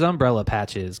Cumberbatch's Umbrella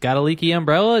Patches. Got a leaky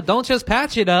umbrella? Don't just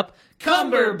patch it up.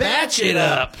 Cumberbatch it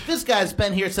up. This guy's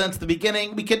been here since the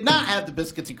beginning. We could not have the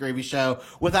Biscuits and Gravy Show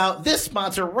without this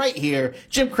sponsor right here,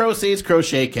 Jim Croce's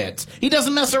Crochet Kits. He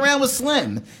doesn't mess around with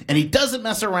Slim, and he doesn't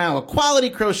mess around with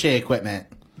quality crochet equipment.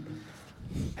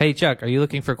 Hey, Chuck, are you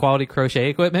looking for quality crochet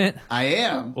equipment? I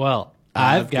am. Well,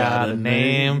 I've got a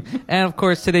name. And, of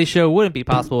course, today's show wouldn't be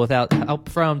possible without help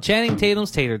from Channing Tatum's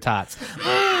Tater Tots.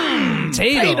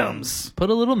 Tatums.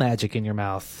 Put a little magic in your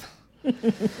mouth.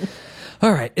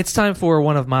 All right, it's time for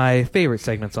one of my favorite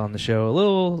segments on the show. A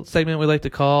little segment we like to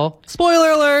call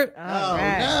Spoiler Alert.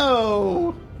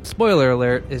 No. Spoiler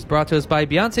Alert is brought to us by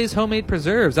Beyonce's Homemade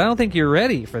Preserves. I don't think you're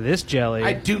ready for this jelly.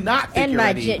 I do not think And you're by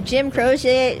ready. Jim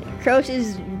Croce's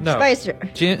Spicer.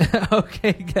 Jim,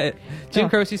 okay, good. Jim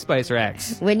Croce Spice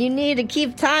Racks. When you need to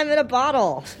keep time in a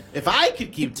bottle. If I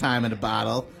could keep time in a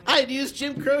bottle, I'd use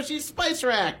Jim Croce's Spice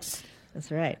Racks. That's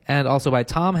right. And also by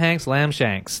Tom Hanks Lamb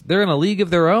Shanks. They're in a league of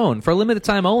their own. For a limited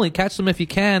time only, catch them if you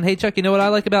can. Hey, Chuck, you know what I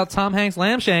like about Tom Hanks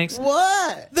Lamb Shanks?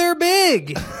 What? They're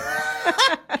big.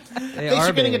 Thanks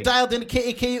for getting it dialed into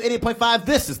KAKU 88.5.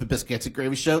 This is the Biscuits and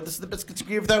Gravy Show. This is the Biscuits and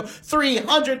Gravy Show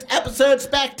 300th episode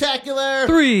spectacular.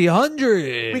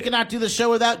 300. We cannot do the show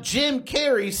without Jim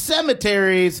Carrey's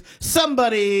Cemeteries.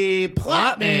 Somebody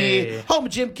plot me. Home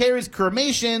of Jim Carrey's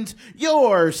Cremations.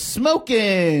 You're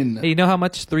smoking. Hey, you know how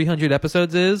much 300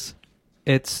 episodes is?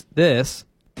 It's this.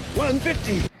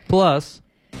 150. Plus.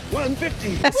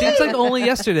 150. It seems like only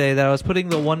yesterday that I was putting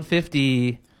the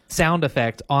 150 sound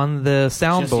effect on the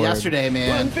soundboard. Just yesterday,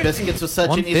 man. Biscuits was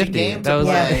such an easy game to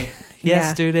play.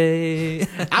 Yesterday.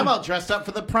 I'm all dressed up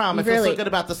for the prom. I feel Really? so good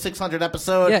about the 600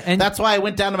 episode. Yeah, and that's why I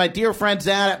went down to my dear friends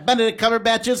down at Benedict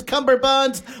Cumberbatch's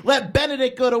Cumberbuns. Let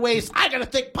Benedict go to waste. I got a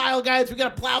thick pile, guys. We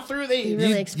got to plow through these. You really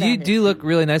you expanded. do look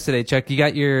really nice today, Chuck. You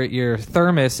got your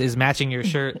thermos is matching your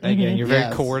shirt again. You're very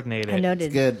Yes. coordinated. I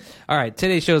noted. Good. All right,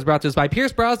 today's show is brought to us by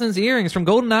Pierce Brosnan's earrings. From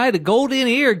golden eye to golden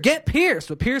ear, get pierced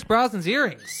with Pierce Brosnan's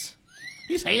earrings.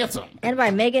 He's handsome. And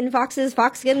by Megan Fox's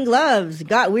Foxskin Gloves.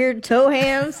 Got weird toe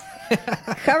hands?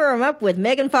 Cover them up with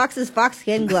Megan Fox's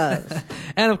Foxskin Gloves.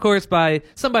 And of course, by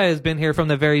somebody who's been here from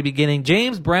the very beginning,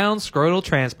 James Brown Scrotal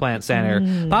Transplant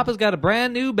Center. Papa's got a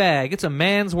brand new bag. It's a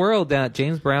man's world down at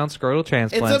James Brown Scrotal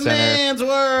Transplant It's a Center. man's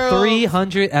world.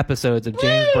 300 episodes of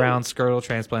James Brown Scrotal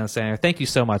Transplant Center. Thank you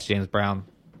so much, James Brown.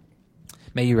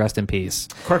 May you rest in peace.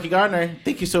 Corky Gardner,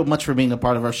 thank you so much for being a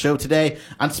part of our show today.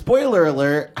 On Spoiler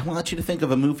Alert, I want you to think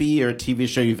of a movie or a TV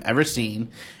show you've ever seen,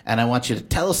 and I want you to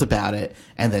tell us about it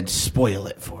and then spoil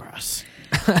it for us.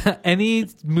 Any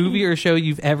movie or show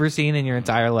you've ever seen in your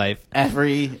entire life.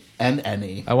 Every and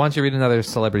any. I want you to read another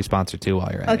celebrity sponsor, too, while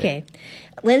you're at it. Okay.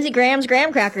 Lindsey Graham's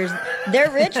Graham Crackers.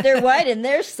 They're rich, they're white, and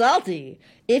they're salty.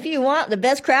 If you want the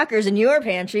best crackers in your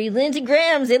pantry, Lindsey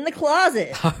Graham's in the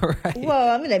closet. All right. Whoa,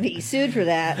 I'm going to be sued for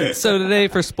that. So today,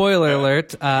 for Spoiler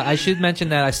Alert, I should mention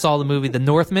that I saw the movie The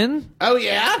Northman Oh,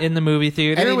 yeah? in the movie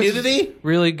theater. Any which is nudity?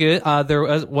 Really good. There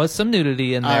was some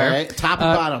nudity in All there. right. Top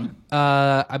and bottom.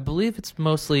 I believe it's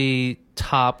mostly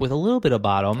top with a little bit of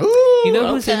bottom. Ooh, you know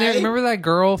who's in there? okay. Remember that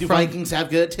girl Do from... Vikings have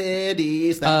good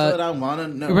titties? That's what I want to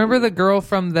know. Remember the girl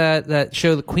from that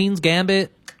show, The Queen's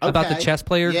Gambit? About the Okay. chess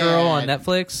player Yeah. girl on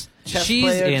Netflix? Chess She's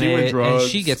player in doing it, drugs.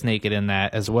 and she gets naked in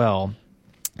that as well.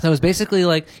 So it was basically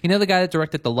like, you know the guy that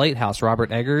directed The Lighthouse,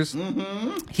 Robert Eggers?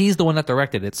 Mm-hmm. He's the one that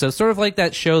directed it. So it's sort of like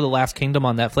that show, The Last Kingdom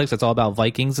on Netflix. That's all about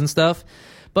Vikings and stuff.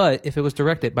 But if it was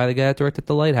directed by the guy that directed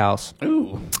The Lighthouse.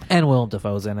 Ooh. And Willem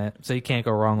Dafoe's in it. So you can't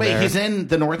go wrong Wait, there. he's in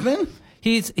The Northman?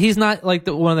 He's not like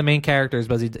one of the main characters,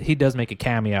 but he does make a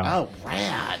cameo. Oh,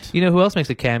 rad. You know who else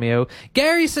makes a cameo?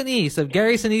 Gary Sinise of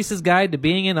Gary Sinise's Guide to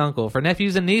Being an Uncle. For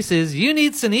nephews and nieces, you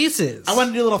need Sinises. I want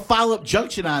to do a little follow-up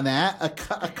junction on that. A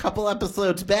couple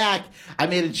episodes back, I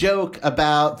made a joke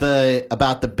about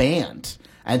the band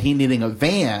and he needing a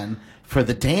van for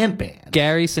the Dan Band.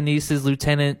 Gary Sinise's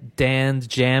Lieutenant Dan's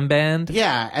Jam Band.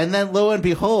 Yeah, and then lo and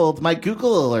behold, my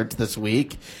Google alert this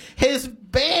week, his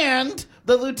band,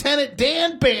 the Lieutenant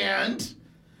Dan Band,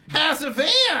 has a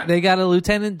van. They got a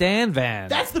Lieutenant Dan van.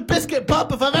 That's the biscuit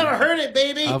bump if I've ever heard it,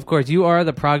 baby. Of course, you are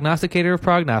the prognosticator of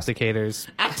prognosticators.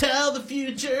 I tell the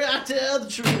future, I tell the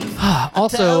truth.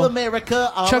 Also, I tell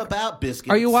America all Chuck, about biscuits.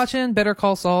 Are you watching Better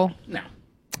Call Saul? No.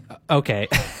 Okay.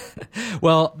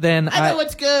 Well, then I know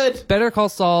what's good. Better Call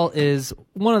Saul is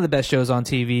one of the best shows on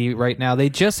TV right now. They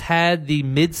just had the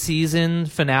mid-season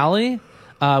finale,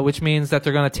 which means that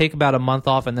they're going to take about a month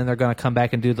off, and then they're going to come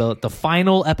back and do the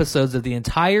final episodes of the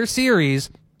entire series.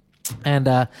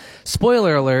 And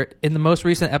spoiler alert, in the most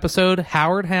recent episode,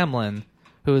 Howard Hamlin,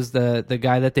 who is the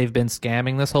guy that they've been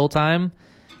scamming this whole time,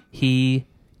 he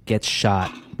gets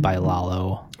shot by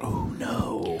Lalo. Oh,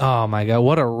 no. Oh, my God.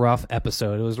 What a rough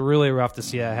episode. It was really rough to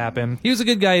see that happen. He was a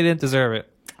good guy. He didn't deserve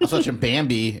it. I was watching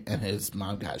Bambi, and his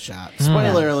mom got shot.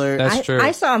 Spoiler alert. That's true.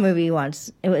 I saw a movie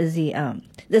once. It was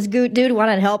this dude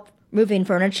wanted help moving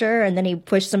furniture, and then he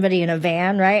pushed somebody in a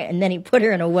van, right? And then he put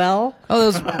her in a well.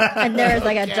 Oh, and there's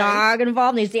like a dog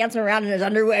involved, and he's dancing around in his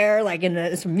underwear, like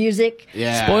in some music.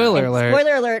 Yeah. Spoiler alert.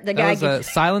 Spoiler alert, the guy That was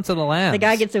gets Silence of the Lambs. the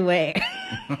guy gets away.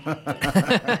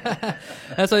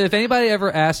 That's why if anybody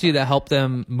ever asks you to help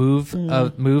them move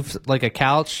like a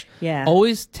couch, Yeah.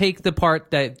 always take the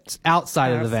part that's outside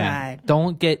of the van. Outside.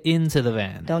 Don't get into the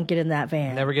van. Don't get in that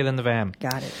van. Never get in the van.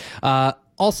 Got it.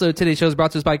 Also, today's show is brought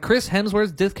to us by Chris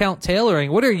Hemsworth's Discount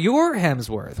Tailoring. What are your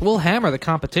Hemsworth? We'll hammer the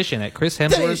competition at Chris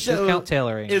Today's Hemsworth's show Discount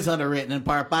Tailoring. is underwritten in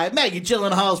part by Maggie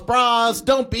Gyllenhaal's Bras.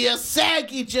 Don't be a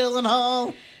saggy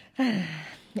Gyllenhaal.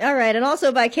 All right, and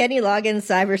also by Kenny Loggins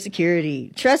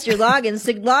Cybersecurity. Trust your logins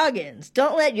to logins.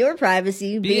 Don't let your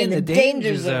privacy be in the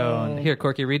danger zone. Here,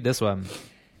 Corky, read this one.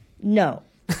 No.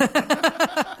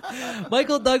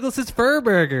 Michael Douglas's Fur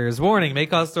Burgers. Warning, may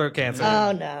cause throat cancer.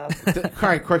 Oh, no. All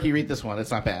right, Corky, read this one.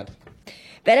 It's not bad.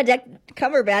 Benedict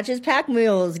Cumberbatch's pack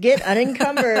mules. Get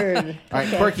unencumbered. All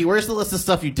right, Corky, where's the list of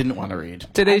stuff you didn't want to read?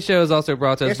 Today's show is also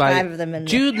brought to us There's by 5 of them in there.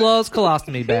 Jude Law's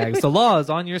colostomy bags. The law is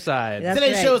on your side. That's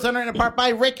Today's right. show is underwritten in part by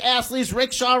Rick Astley's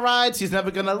Rickshaw Rides. He's never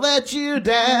going to let you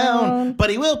down, but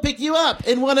he will pick you up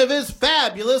in one of his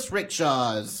fabulous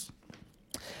rickshaws.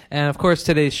 And, of course,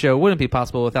 today's show wouldn't be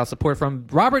possible without support from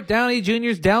Robert Downey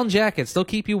Jr.'s down jackets. They'll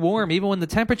keep you warm even when the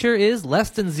temperature is less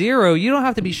than 0. You don't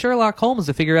have to be Sherlock Holmes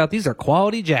to figure out these are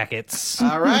quality jackets.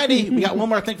 All righty. We got one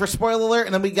more thing for spoiler alert,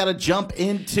 and then we got to jump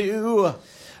into...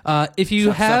 If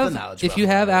you Something have knowledge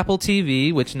Apple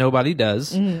TV, which nobody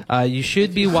does, you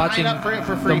should be watching up for it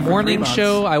for free the for morning 3 months.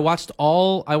 show. I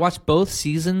watched both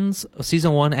seasons,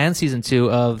 season 1 and season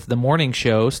 2 of the morning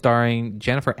show starring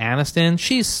Jennifer Aniston.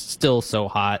 She's still so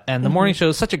hot, and the morning show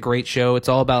is such a great show. It's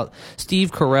all about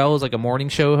Steve Carell is like a morning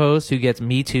show host who gets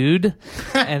Me Too'd,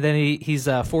 and then he's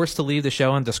forced to leave the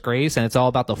show in disgrace, and it's all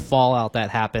about the fallout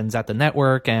that happens at the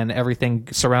network and everything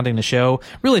surrounding the show.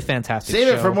 Really fantastic. Save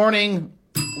show. it for morning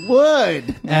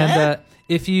wood. And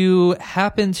if you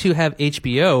happen to have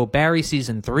HBO, Barry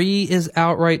season 3 is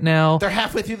out right now. They're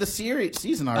halfway through the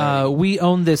season already. We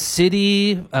Own This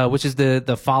City, which is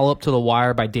the follow-up to The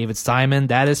Wire by David Simon.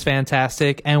 That is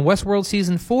fantastic. And Westworld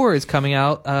season 4 is coming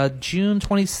out June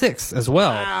 26th as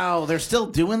well. Wow, they're still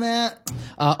doing that?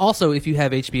 Also, if you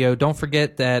have HBO, don't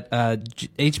forget that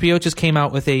HBO just came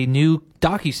out with a new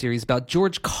docuseries about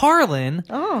George Carlin,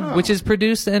 which is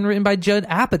produced and written by Judd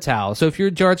Apatow. So if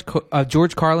you're a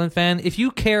George Carlin fan, if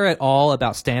you care at all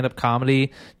about stand-up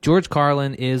comedy, George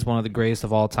Carlin is one of the greatest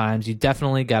of all times. You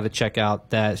definitely got to check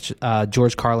out that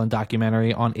George Carlin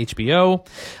documentary on HBO.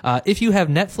 If you have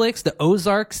Netflix, the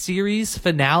Ozark series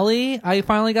finale, I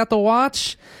finally got to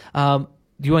watch. Do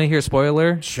you want to hear a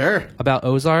spoiler? Sure. About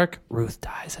Ozark? Ruth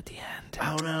dies at the end.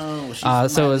 Oh, no.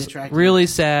 So it was really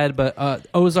sad, but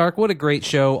Ozark, what a great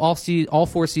show. All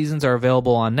 4 seasons are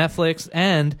available on Netflix,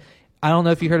 and I don't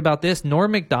know if you heard about this.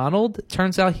 Norm Macdonald,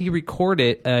 turns out he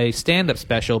recorded a stand-up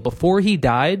special before he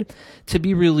died to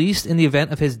be released in the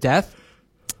event of his death.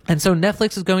 And so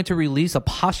Netflix is going to release a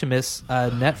posthumous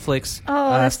Netflix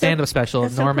stand-up special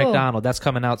of Norm Macdonald. That's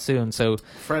coming out soon. So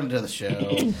Friend of the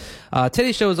show.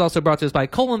 Today's show is also brought to us by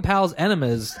Colin Powell's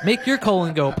Enemas. Make your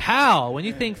colon go pow. When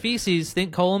you think feces,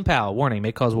 think Colin Powell. Warning,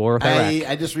 may cause war with Iraq.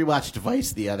 I just rewatched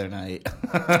Vice the other night.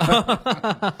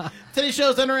 Today's show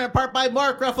is underwritten in part by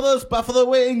Mark Ruffalo's Buffalo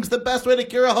Wings, the best way to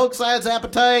cure a Hulk-sized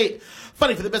appetite.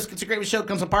 Funny for the Biscuits and Gravy Show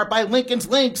comes in part by Lincoln's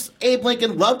Links. Abe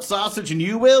Lincoln loved sausage, and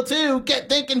you will too. Get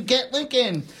thinking, get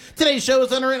Lincoln. Today's show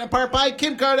is underwritten in part by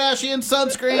Kim Kardashian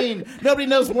Sunscreen. Nobody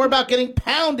knows more about getting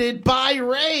pounded by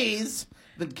rays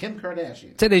than Kim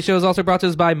Kardashian. Today's show is also brought to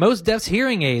us by Most Deaf's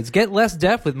Hearing Aids. Get less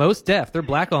deaf with Most Deaf. They're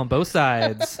black on both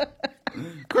sides.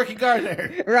 Corky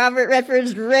Gardner. Robert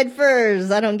Redford's Red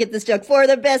Furs. I don't get this joke. For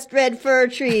the best red fir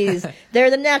trees. They're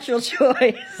the natural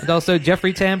choice. And also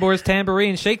Jeffrey Tambor's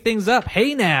Tambourine. Shake things up.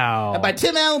 Hey now. And by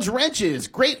Tim Allen's Wrenches.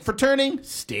 Great for turning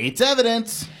state's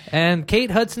evidence. And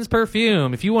Kate Hudson's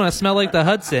Perfume. If you want to smell like the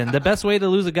Hudson, the best way to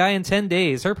lose a guy in 10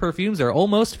 days. Her perfumes are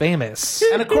almost famous.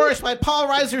 And of course, by Paul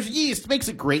Reiser's Yeast. Makes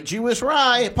a great Jewish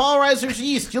rye, Paul Reiser's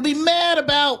yeast. You'll be mad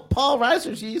about Paul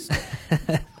Reiser's yeast.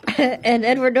 And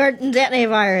Edward Norton's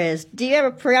antivirus. Do you have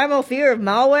a primal fear of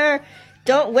malware?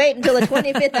 Don't wait until the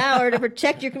 25th hour to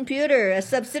protect your computer, a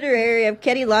subsidiary of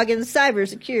Kenny Loggins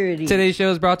Cybersecurity. Today's show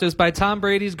is brought to us by Tom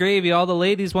Brady's Gravy. All the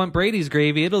ladies want Brady's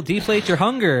Gravy. It'll deflate your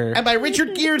hunger. And by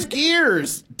Richard Gere's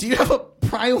Gears. Do you have a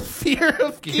primal fear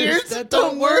of gears that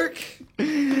don't work?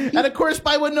 And of course,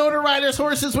 by Winona Ryder's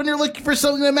horses. When you're looking for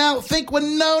something to mount, think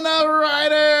Winona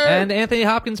Ryder. And Anthony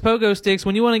Hopkins Pogo Sticks.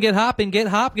 When you want to get hopping, get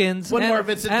Hopkins. One more,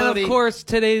 Vincent And Bodie. of course,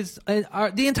 today's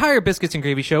the entire Biscuits and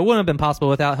Gravy show wouldn't have been possible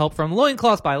without help from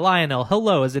Loincloths by Lionel.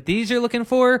 Hello, is it these you're looking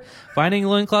for? Finding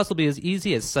Loincloths will be as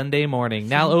easy as Sunday morning.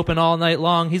 Now open all night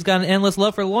long. He's got an endless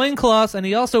love for Loincloths, and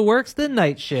he also works the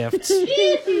night shift.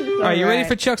 Are you ready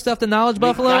for Chuck Stuff the Knowledge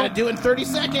Buffalo? Gotta do it in 30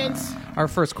 seconds. Our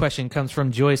first question comes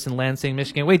from Joyce in Lansing,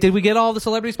 Michigan. Wait, did we get all the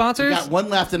celebrity sponsors? We got one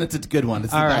left, and it's a good one.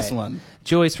 It's the best one.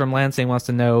 Joyce from Lansing wants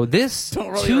to know this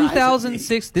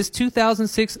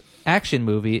 2006 action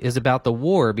movie is about the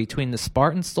war between the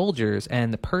Spartan soldiers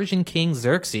and the Persian king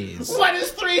Xerxes. What is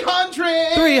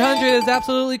 300? 300 is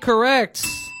absolutely correct.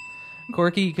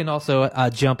 Corky, you can also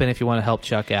jump in if you want to help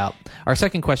Chuck out. Our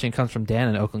second question comes from Dan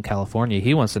in Oakland, California.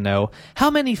 He wants to know, how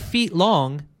many feet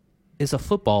long is a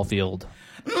football field?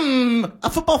 A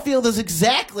football field is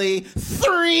exactly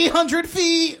 300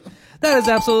 feet. That is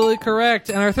absolutely correct.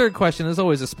 And our third question is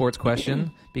always a sports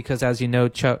question because, as you know,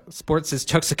 sports is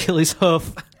Chuck's Achilles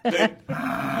hoof.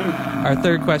 Our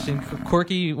third question,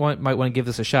 Corky, you might want to give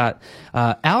this a shot.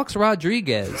 Alex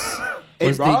Rodriguez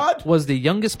was the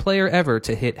youngest player ever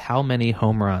to hit how many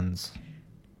home runs?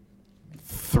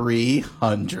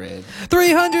 300.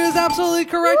 300 is absolutely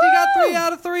correct. You got 3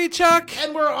 out of 3, Chuck.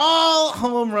 And we're all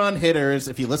home run hitters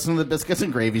if you listen to the Biscuits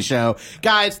and Gravy Show.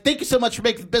 Guys, thank you so much for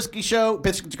making the Biscuits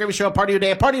and Gravy Show a part of your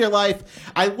day, a part of your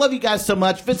life. I love you guys so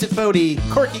much. Vincent Bodie,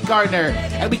 Corky Gardner.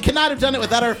 And we cannot have done it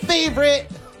without our favorite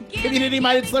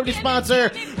community-minded celebrity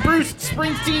sponsor, Bruce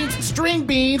Springsteen's String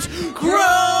Beans,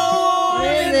 grown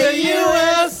in the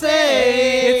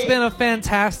USA. It's been a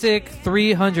fantastic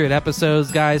 300 episodes,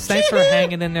 guys. Thanks for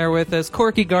hanging in there with us.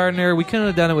 Corky Gardner, we couldn't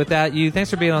have done it without you. Thanks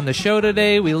for being on the show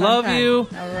today. We love you.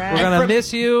 All right. We're going to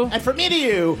miss you. And from me to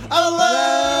you,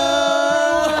 aloha!